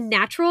 but it's a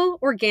natural,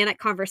 organic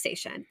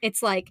conversation.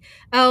 It's like,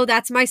 oh,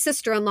 that's my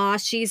sister in law.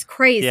 She's yeah.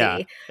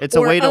 crazy. It's a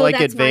Or, way to oh, like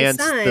that's my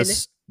advance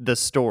son. the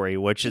story,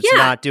 which it's Yeah.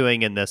 not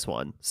doing in this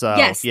one. So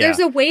Yes, yeah, there's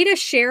a way to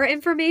share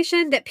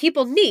information that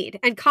people need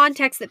and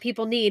context that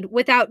people need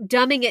without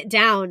dumbing it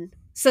down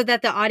so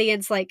that the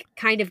audience like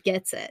kind of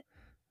gets it.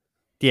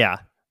 yeah.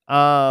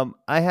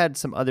 I had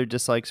some other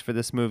dislikes for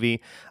this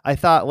movie. I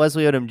thought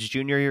Leslie Odom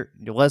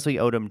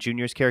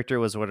Jr.'s character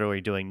was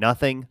literally doing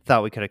nothing.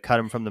 Thought we could have cut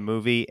him from the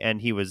movie,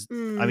 and he was. I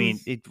Mm, mean,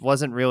 it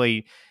wasn't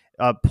really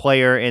a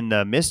player in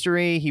the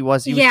mystery. He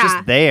was yeah,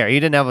 just there. He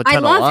didn't have a I ton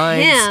of love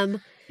lines.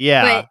 him,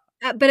 Yeah.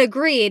 but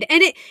agreed.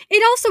 And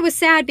it also was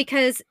sad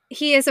because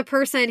he is a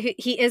person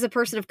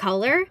of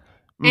color,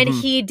 and Hmm.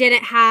 he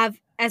didn't have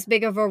as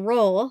big of a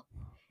role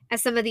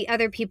as some of the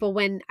other people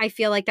when I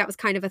feel like that was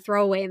kind of a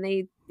throwaway and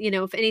they,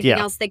 if anything Yeah.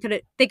 else they could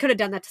have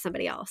done that to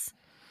somebody else.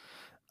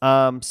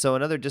 So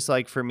another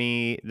dislike for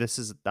me, this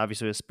is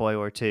obviously a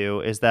spoiler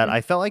too, is that Mm.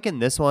 I felt like in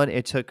this one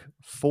it took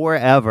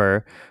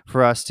forever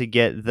for us to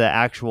get the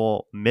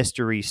actual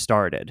mystery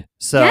started.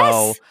 So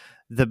Yes.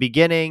 the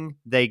beginning,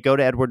 they go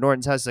to Edward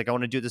Norton's house, like I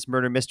want to do this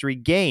murder mystery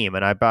game,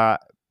 and I brought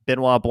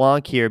Benoit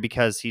Blanc here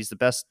because he's the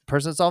best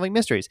person solving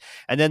mysteries.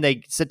 And then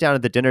they sit down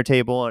at the dinner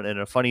table, and in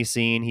a funny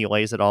scene, he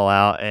lays it all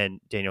out,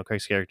 and Daniel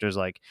Craig's character is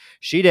like,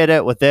 "She did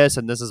it with this,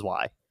 and this is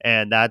why."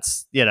 And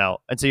that's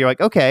and so you're like,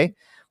 okay,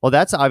 well,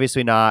 that's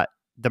obviously not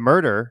the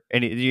murder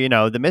and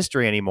the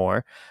mystery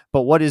anymore,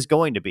 but what is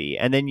going to be?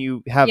 And then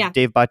you have Yeah.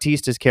 Dave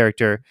Bautista's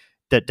character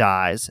that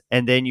dies,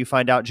 and then you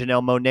find out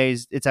Janelle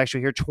Monae's it's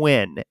actually her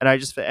twin.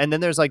 And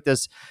then there's like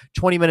this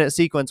 20-minute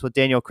sequence with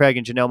Daniel Craig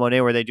and Janelle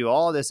Monae where they do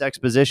all this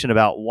exposition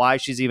about why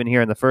she's even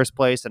here in the first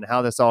place and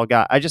how this all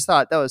got. I just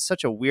thought that was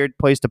such a weird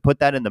place to put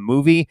that in the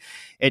movie.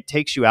 It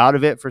takes you out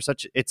of it for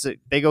such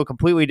they go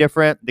completely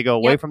different. They go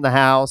away Yep. from the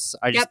house.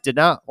 I Yep. just did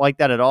not like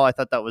that at all. I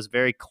thought that was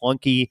very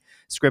clunky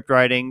script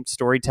writing,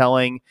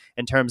 storytelling,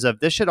 in terms of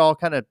this should all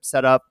kind of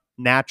set up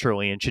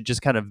naturally and should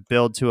just kind of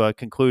build to a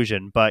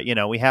conclusion. But,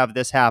 we have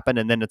this happen,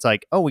 and then it's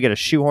like, oh, we got to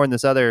shoehorn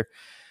this other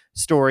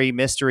story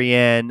mystery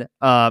in,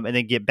 and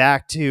then get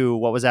back to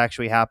what was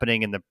actually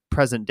happening in the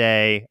present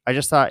day. I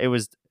just thought it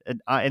was.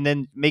 And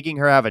then making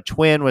her have a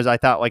twin was, I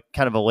thought, like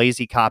kind of a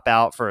lazy cop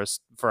out for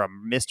a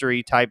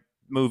mystery type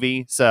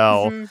movie.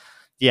 So Hmm.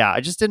 yeah, I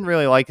just didn't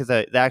really like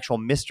the actual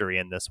mystery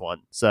in this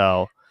one.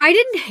 So I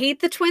didn't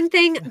hate the twin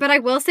thing, but I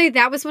will say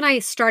that was when I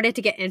started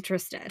to get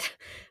interested.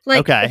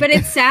 okay. But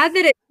it's sad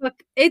that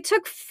it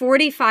took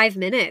 45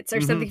 minutes or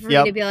Hmm. something for me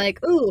to Yep. be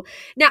like, "Ooh."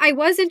 Now I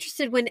was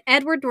interested when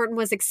Edward Norton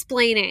was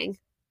explaining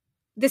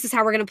this is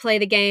how we're going to play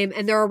the game,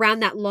 and they're around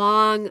that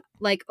long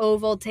like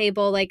oval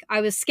table. Like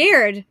I was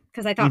scared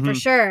because I thought for Hmm.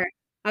 sure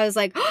I was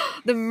like, oh,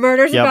 the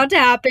murder's Yep. about to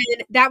happen.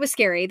 That was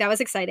scary. That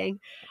was exciting.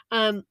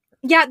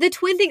 Yeah, the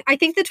twin thing. I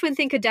think the twin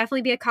thing could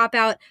definitely be a cop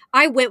out.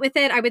 I went with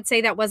it. I would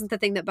say that wasn't the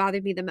thing that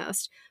bothered me the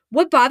most.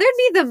 What bothered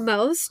me the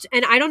most,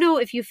 and I don't know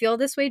if you feel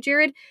this way,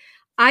 Jared,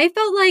 I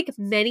felt like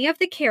many of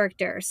the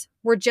characters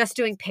were just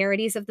doing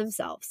parodies of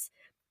themselves.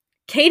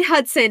 Kate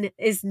Hudson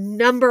is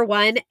number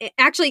one.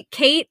 Actually,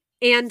 Kate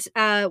and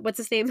what's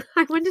his name?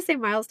 I wanted to say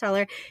Miles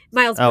Oh,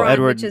 Braun, which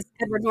Edward. is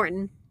Edward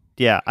Norton.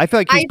 Yeah, I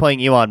feel like he's I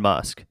playing Elon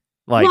Musk.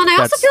 Well, Like and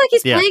I also feel that's like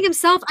he's yeah, playing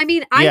himself. I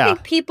mean, I yeah.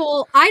 think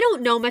I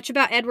don't know much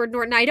about Edward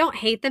Norton. I don't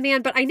hate the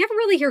man, but I never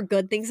really hear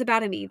good things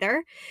about him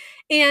either.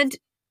 And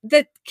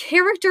the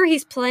character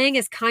he's playing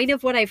is kind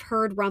of what I've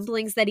heard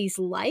rumblings that he's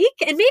like,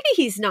 and maybe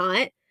he's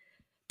not.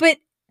 But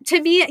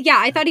to me, yeah,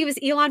 I thought he was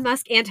Elon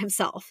Musk and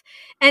himself.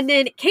 And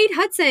then Kate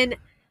Hudson,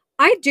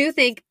 I do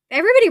think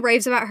everybody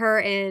raves about her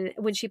and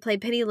when she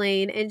played Penny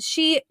Lane, and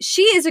she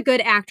is a good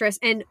actress,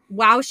 and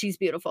wow, she's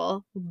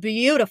beautiful.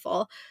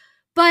 Beautiful.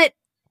 But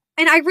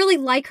and I really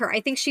like her.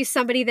 I think she's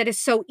somebody that is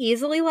so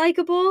easily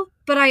likable,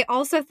 but I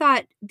also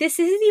thought this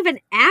isn't even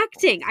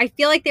acting. I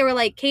feel like they were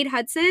like, Kate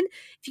Hudson,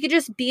 if you could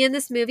just be in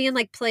this movie and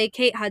like play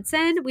Kate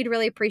Hudson, we'd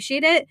really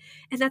appreciate it.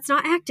 And that's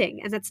not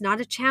acting and that's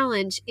not a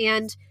challenge.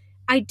 And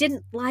I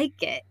didn't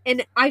like it.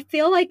 And I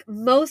feel like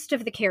most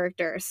of the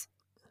characters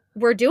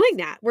were doing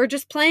that. We're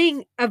just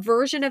playing a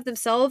version of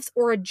themselves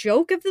or a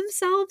joke of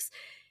themselves,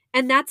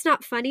 and that's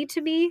not funny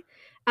to me.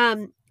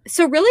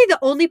 So really the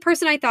only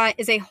person I thought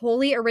is a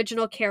wholly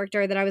original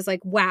character that I was like,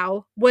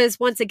 wow, was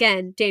once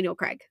again Daniel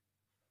Craig.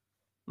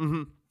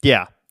 Hmm.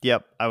 Yeah.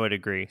 Yep. I would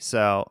agree.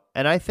 So,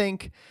 and I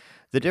think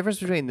the difference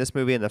between this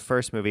movie and the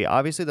first movie,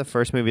 obviously, the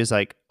first movie is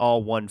like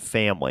all one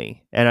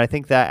family, and I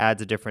think that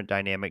adds a different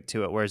dynamic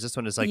to it. Whereas this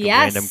one is like a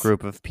random Yes.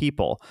 group of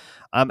people.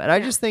 And I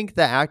Yeah. just think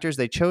the actors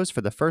they chose for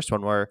the first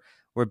one were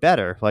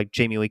better, like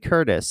Jamie Lee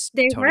Curtis,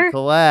 They Toni were.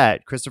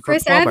 Collette, Christopher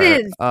Chris Plummer,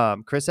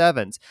 Evans, Chris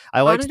Evans. I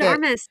Anna liked de that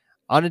Armas.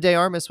 Ana de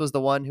Armas was the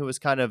one who was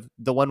kind of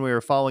the one we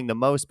were following the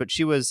most, but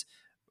she was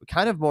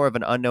kind of more of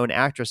an unknown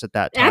actress at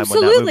that time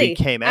when that movie Absolutely.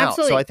 came out.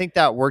 So I Absolutely. think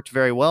that worked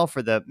very well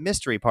for the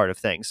mystery part of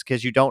things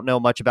because you don't know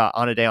much about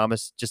Ana de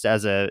Armas just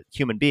as a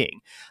human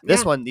being.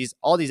 This Yeah. one,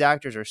 all these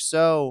actors are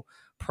so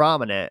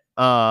prominent,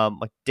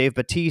 like Dave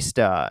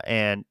Batista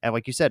and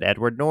like you said,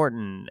 Edward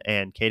Norton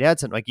and Kate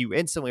Hudson. Like you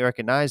instantly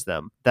recognize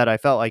them. That I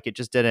felt like it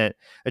just didn't.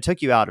 It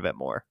took you out of it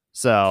more.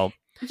 So.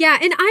 Yeah,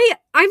 and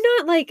I'm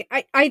not like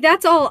I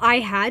that's all I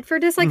had for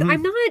dislike. Mhm.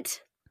 I'm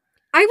not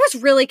I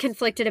was really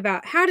conflicted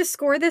about how to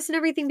score this and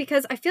everything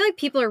because I feel like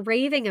people are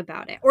raving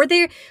about it. Or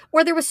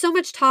there was so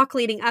much talk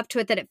leading up to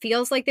it that it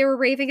feels like they were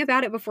raving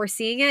about it before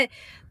seeing it.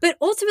 But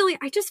ultimately,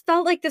 I just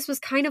felt like this was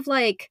kind of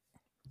like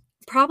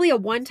probably a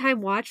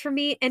one-time watch for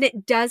me, and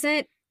it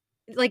doesn't,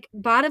 like,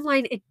 bottom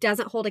line, it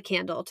doesn't hold a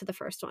candle to the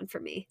first one for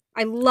me.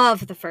 I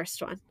love the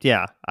first one.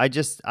 Yeah, I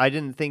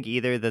didn't think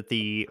either that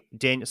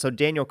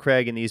Daniel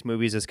Craig in these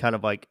movies is kind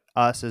of like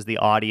us as the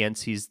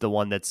audience. He's the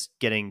one that's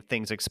getting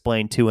things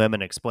explained to him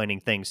and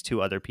explaining things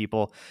to other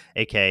people,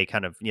 aka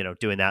kind of,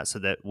 doing that so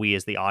that we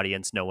as the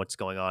audience know what's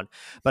going on.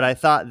 But I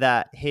thought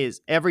that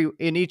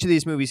in each of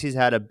these movies he's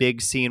had a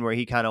big scene where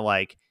he kind of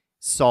like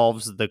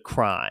solves the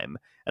crime.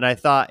 And I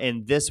thought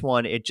in this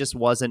one, it just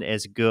wasn't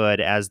as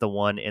good as the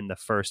one in the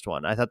first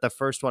one. I thought the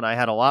first one, I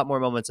had a lot more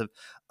moments of,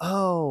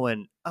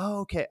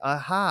 okay,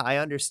 aha, I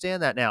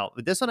understand that now.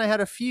 With this one, I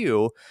had a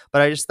few,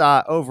 but I just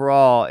thought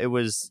overall it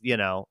was,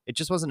 it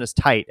just wasn't as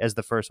tight as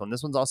the first one.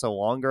 This one's also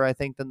longer, I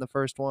think, than the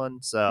first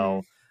one.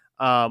 So,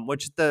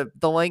 which the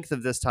length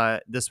of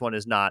this one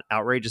is not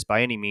outrageous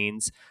by any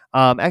means.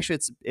 Actually,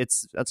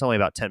 it's only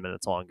about 10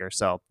 minutes longer.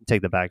 So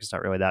take that back. It's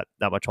not really that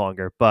much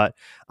longer. But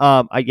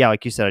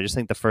like you said, I just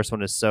think the first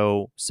one is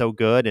so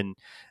good and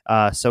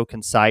so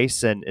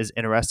concise and is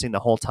interesting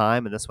the whole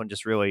time. And this one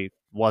just really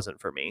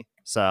wasn't for me.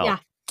 So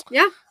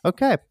yeah.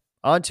 Okay,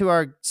 on to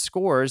our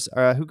scores.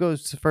 Who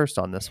goes first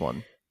on this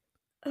one?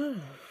 Oh,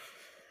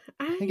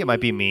 I think it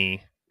might be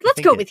me. Let's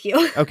go with you.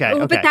 Okay, okay.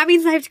 But that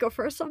means I have to go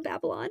first on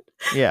Babylon.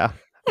 Yeah.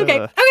 Okay.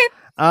 All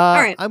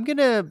right. I'm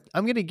gonna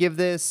give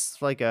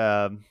this like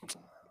a.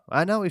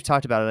 I know we've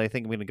talked about it. I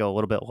think I'm gonna go a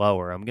little bit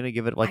lower. I'm gonna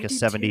give it like a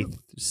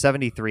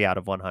 73 out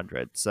of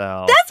 100.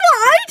 So that's what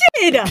I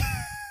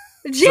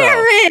did,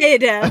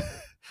 Jared.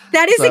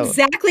 That is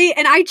exactly,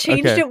 and I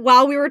changed it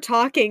while we were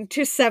talking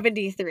to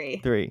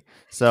 73.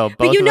 So both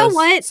but you know of us,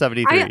 what?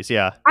 73s,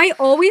 yeah. I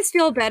always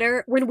feel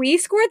better when we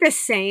score the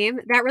same.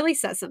 That really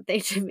says something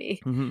to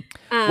me. Mm-hmm.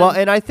 Well,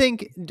 and I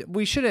think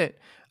we shouldn't.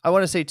 I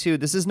want to say too,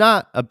 this is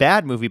not a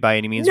bad movie by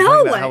any means. No, we're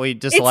talking about how we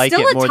dislike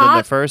it more than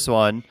the first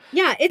one.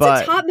 Yeah, it's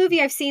a top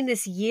movie I've seen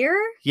this year.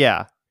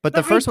 Yeah. But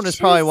the first one is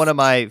probably one of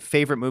my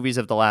favorite movies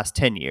of the last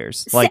 10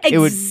 years. Like it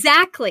would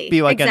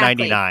be like a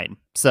 99.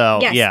 So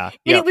yeah.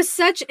 And it was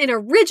such an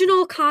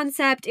original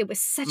concept. It was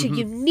such a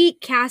unique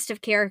cast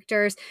of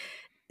characters.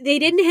 They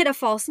didn't hit a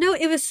false note.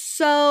 It was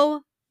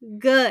so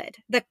good.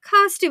 The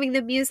costuming,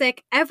 the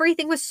music,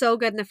 everything was so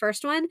good in the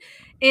first one.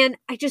 And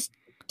I just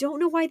don't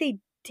know why they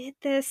did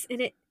this.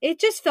 And it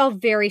just fell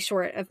very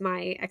short of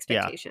my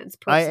expectations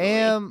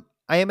personally.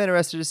 I am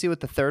interested to see what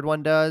the third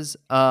one does.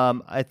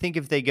 I think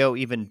if they go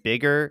even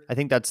bigger, I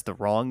think that's the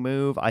wrong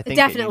move. I think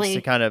it needs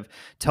to kind of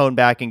tone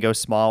back and go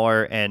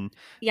smaller and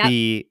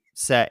be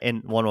set in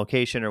one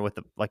location or with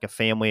like a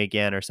family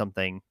again or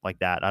something like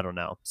that. I don't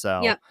know.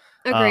 So,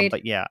 agreed.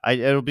 But yeah,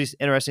 it'll be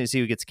interesting to see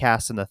who gets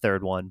cast in the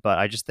third one. But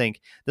I just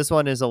think this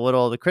one is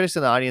the critics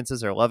and the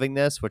audiences are loving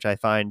this, which I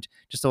find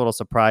just a little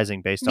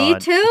surprising based on. Me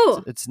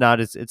too. It's not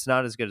as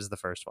good as the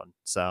first one.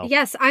 So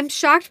yes, I'm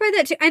shocked by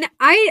that too.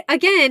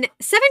 And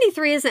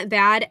 73 isn't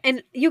bad.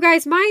 And you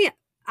guys, I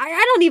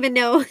don't even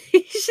know.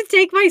 You should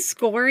take my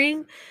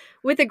scoring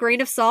with a grain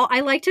of salt.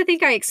 I like to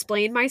think I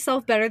explain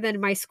myself better than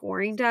my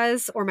scoring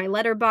does or my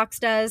letterbox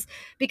does,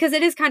 because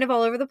it is kind of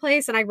all over the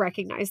place and I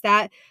recognize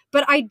that.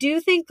 But I do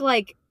think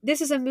like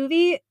this is a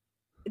movie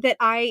that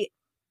I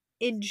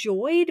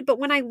enjoyed, but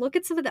when I look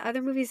at some of the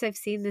other movies I've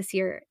seen this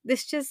year,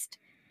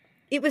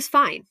 it was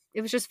fine.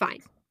 It was just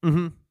fine.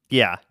 Mm-hmm.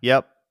 Yeah.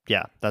 Yep.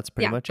 Yeah. That's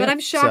pretty much it. But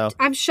I'm shocked.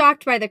 I'm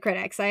shocked by the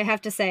critics. I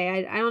have to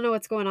say, I don't know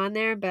what's going on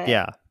there, but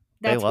yeah,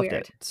 they loved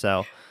weird. it.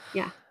 So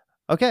yeah.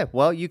 Okay,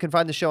 well, you can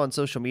find the show on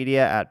social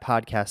media at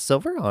Podcast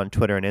Silver on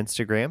Twitter and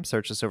Instagram.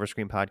 Search the Silver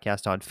Screen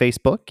Podcast on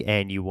Facebook,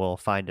 and you will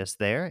find us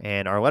there.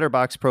 And our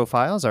Letterboxd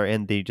profiles are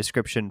in the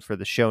description for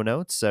the show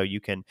notes, so you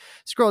can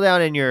scroll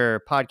down in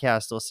your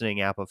podcast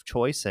listening app of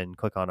choice and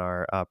click on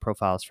our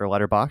profiles for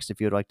Letterboxd if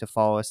you would like to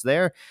follow us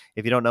there.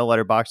 If you don't know,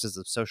 Letterboxd is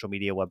a social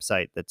media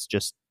website that's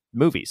just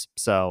movies,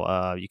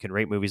 so you can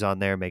rate movies on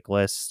there, make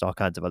lists, all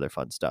kinds of other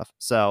fun stuff.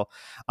 So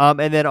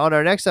and then on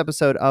our next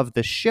episode of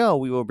the show,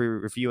 we will be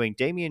reviewing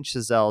Damien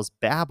Chazelle's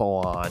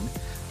Babylon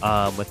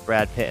with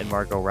Brad Pitt and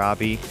Margot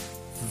Robbie.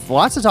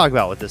 Lots to talk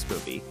about with this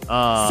movie.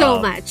 So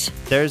much.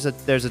 There's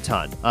a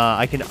ton.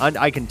 I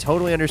can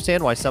totally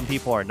understand why some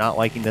people are not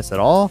liking this at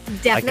all.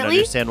 Definitely. I can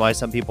understand why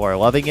some people are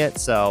loving it.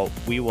 So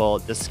we will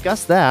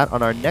discuss that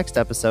on our next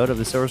episode of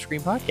the Silver Screen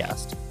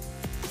Podcast.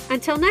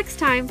 Until next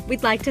time,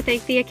 we'd like to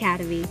thank the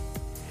Academy.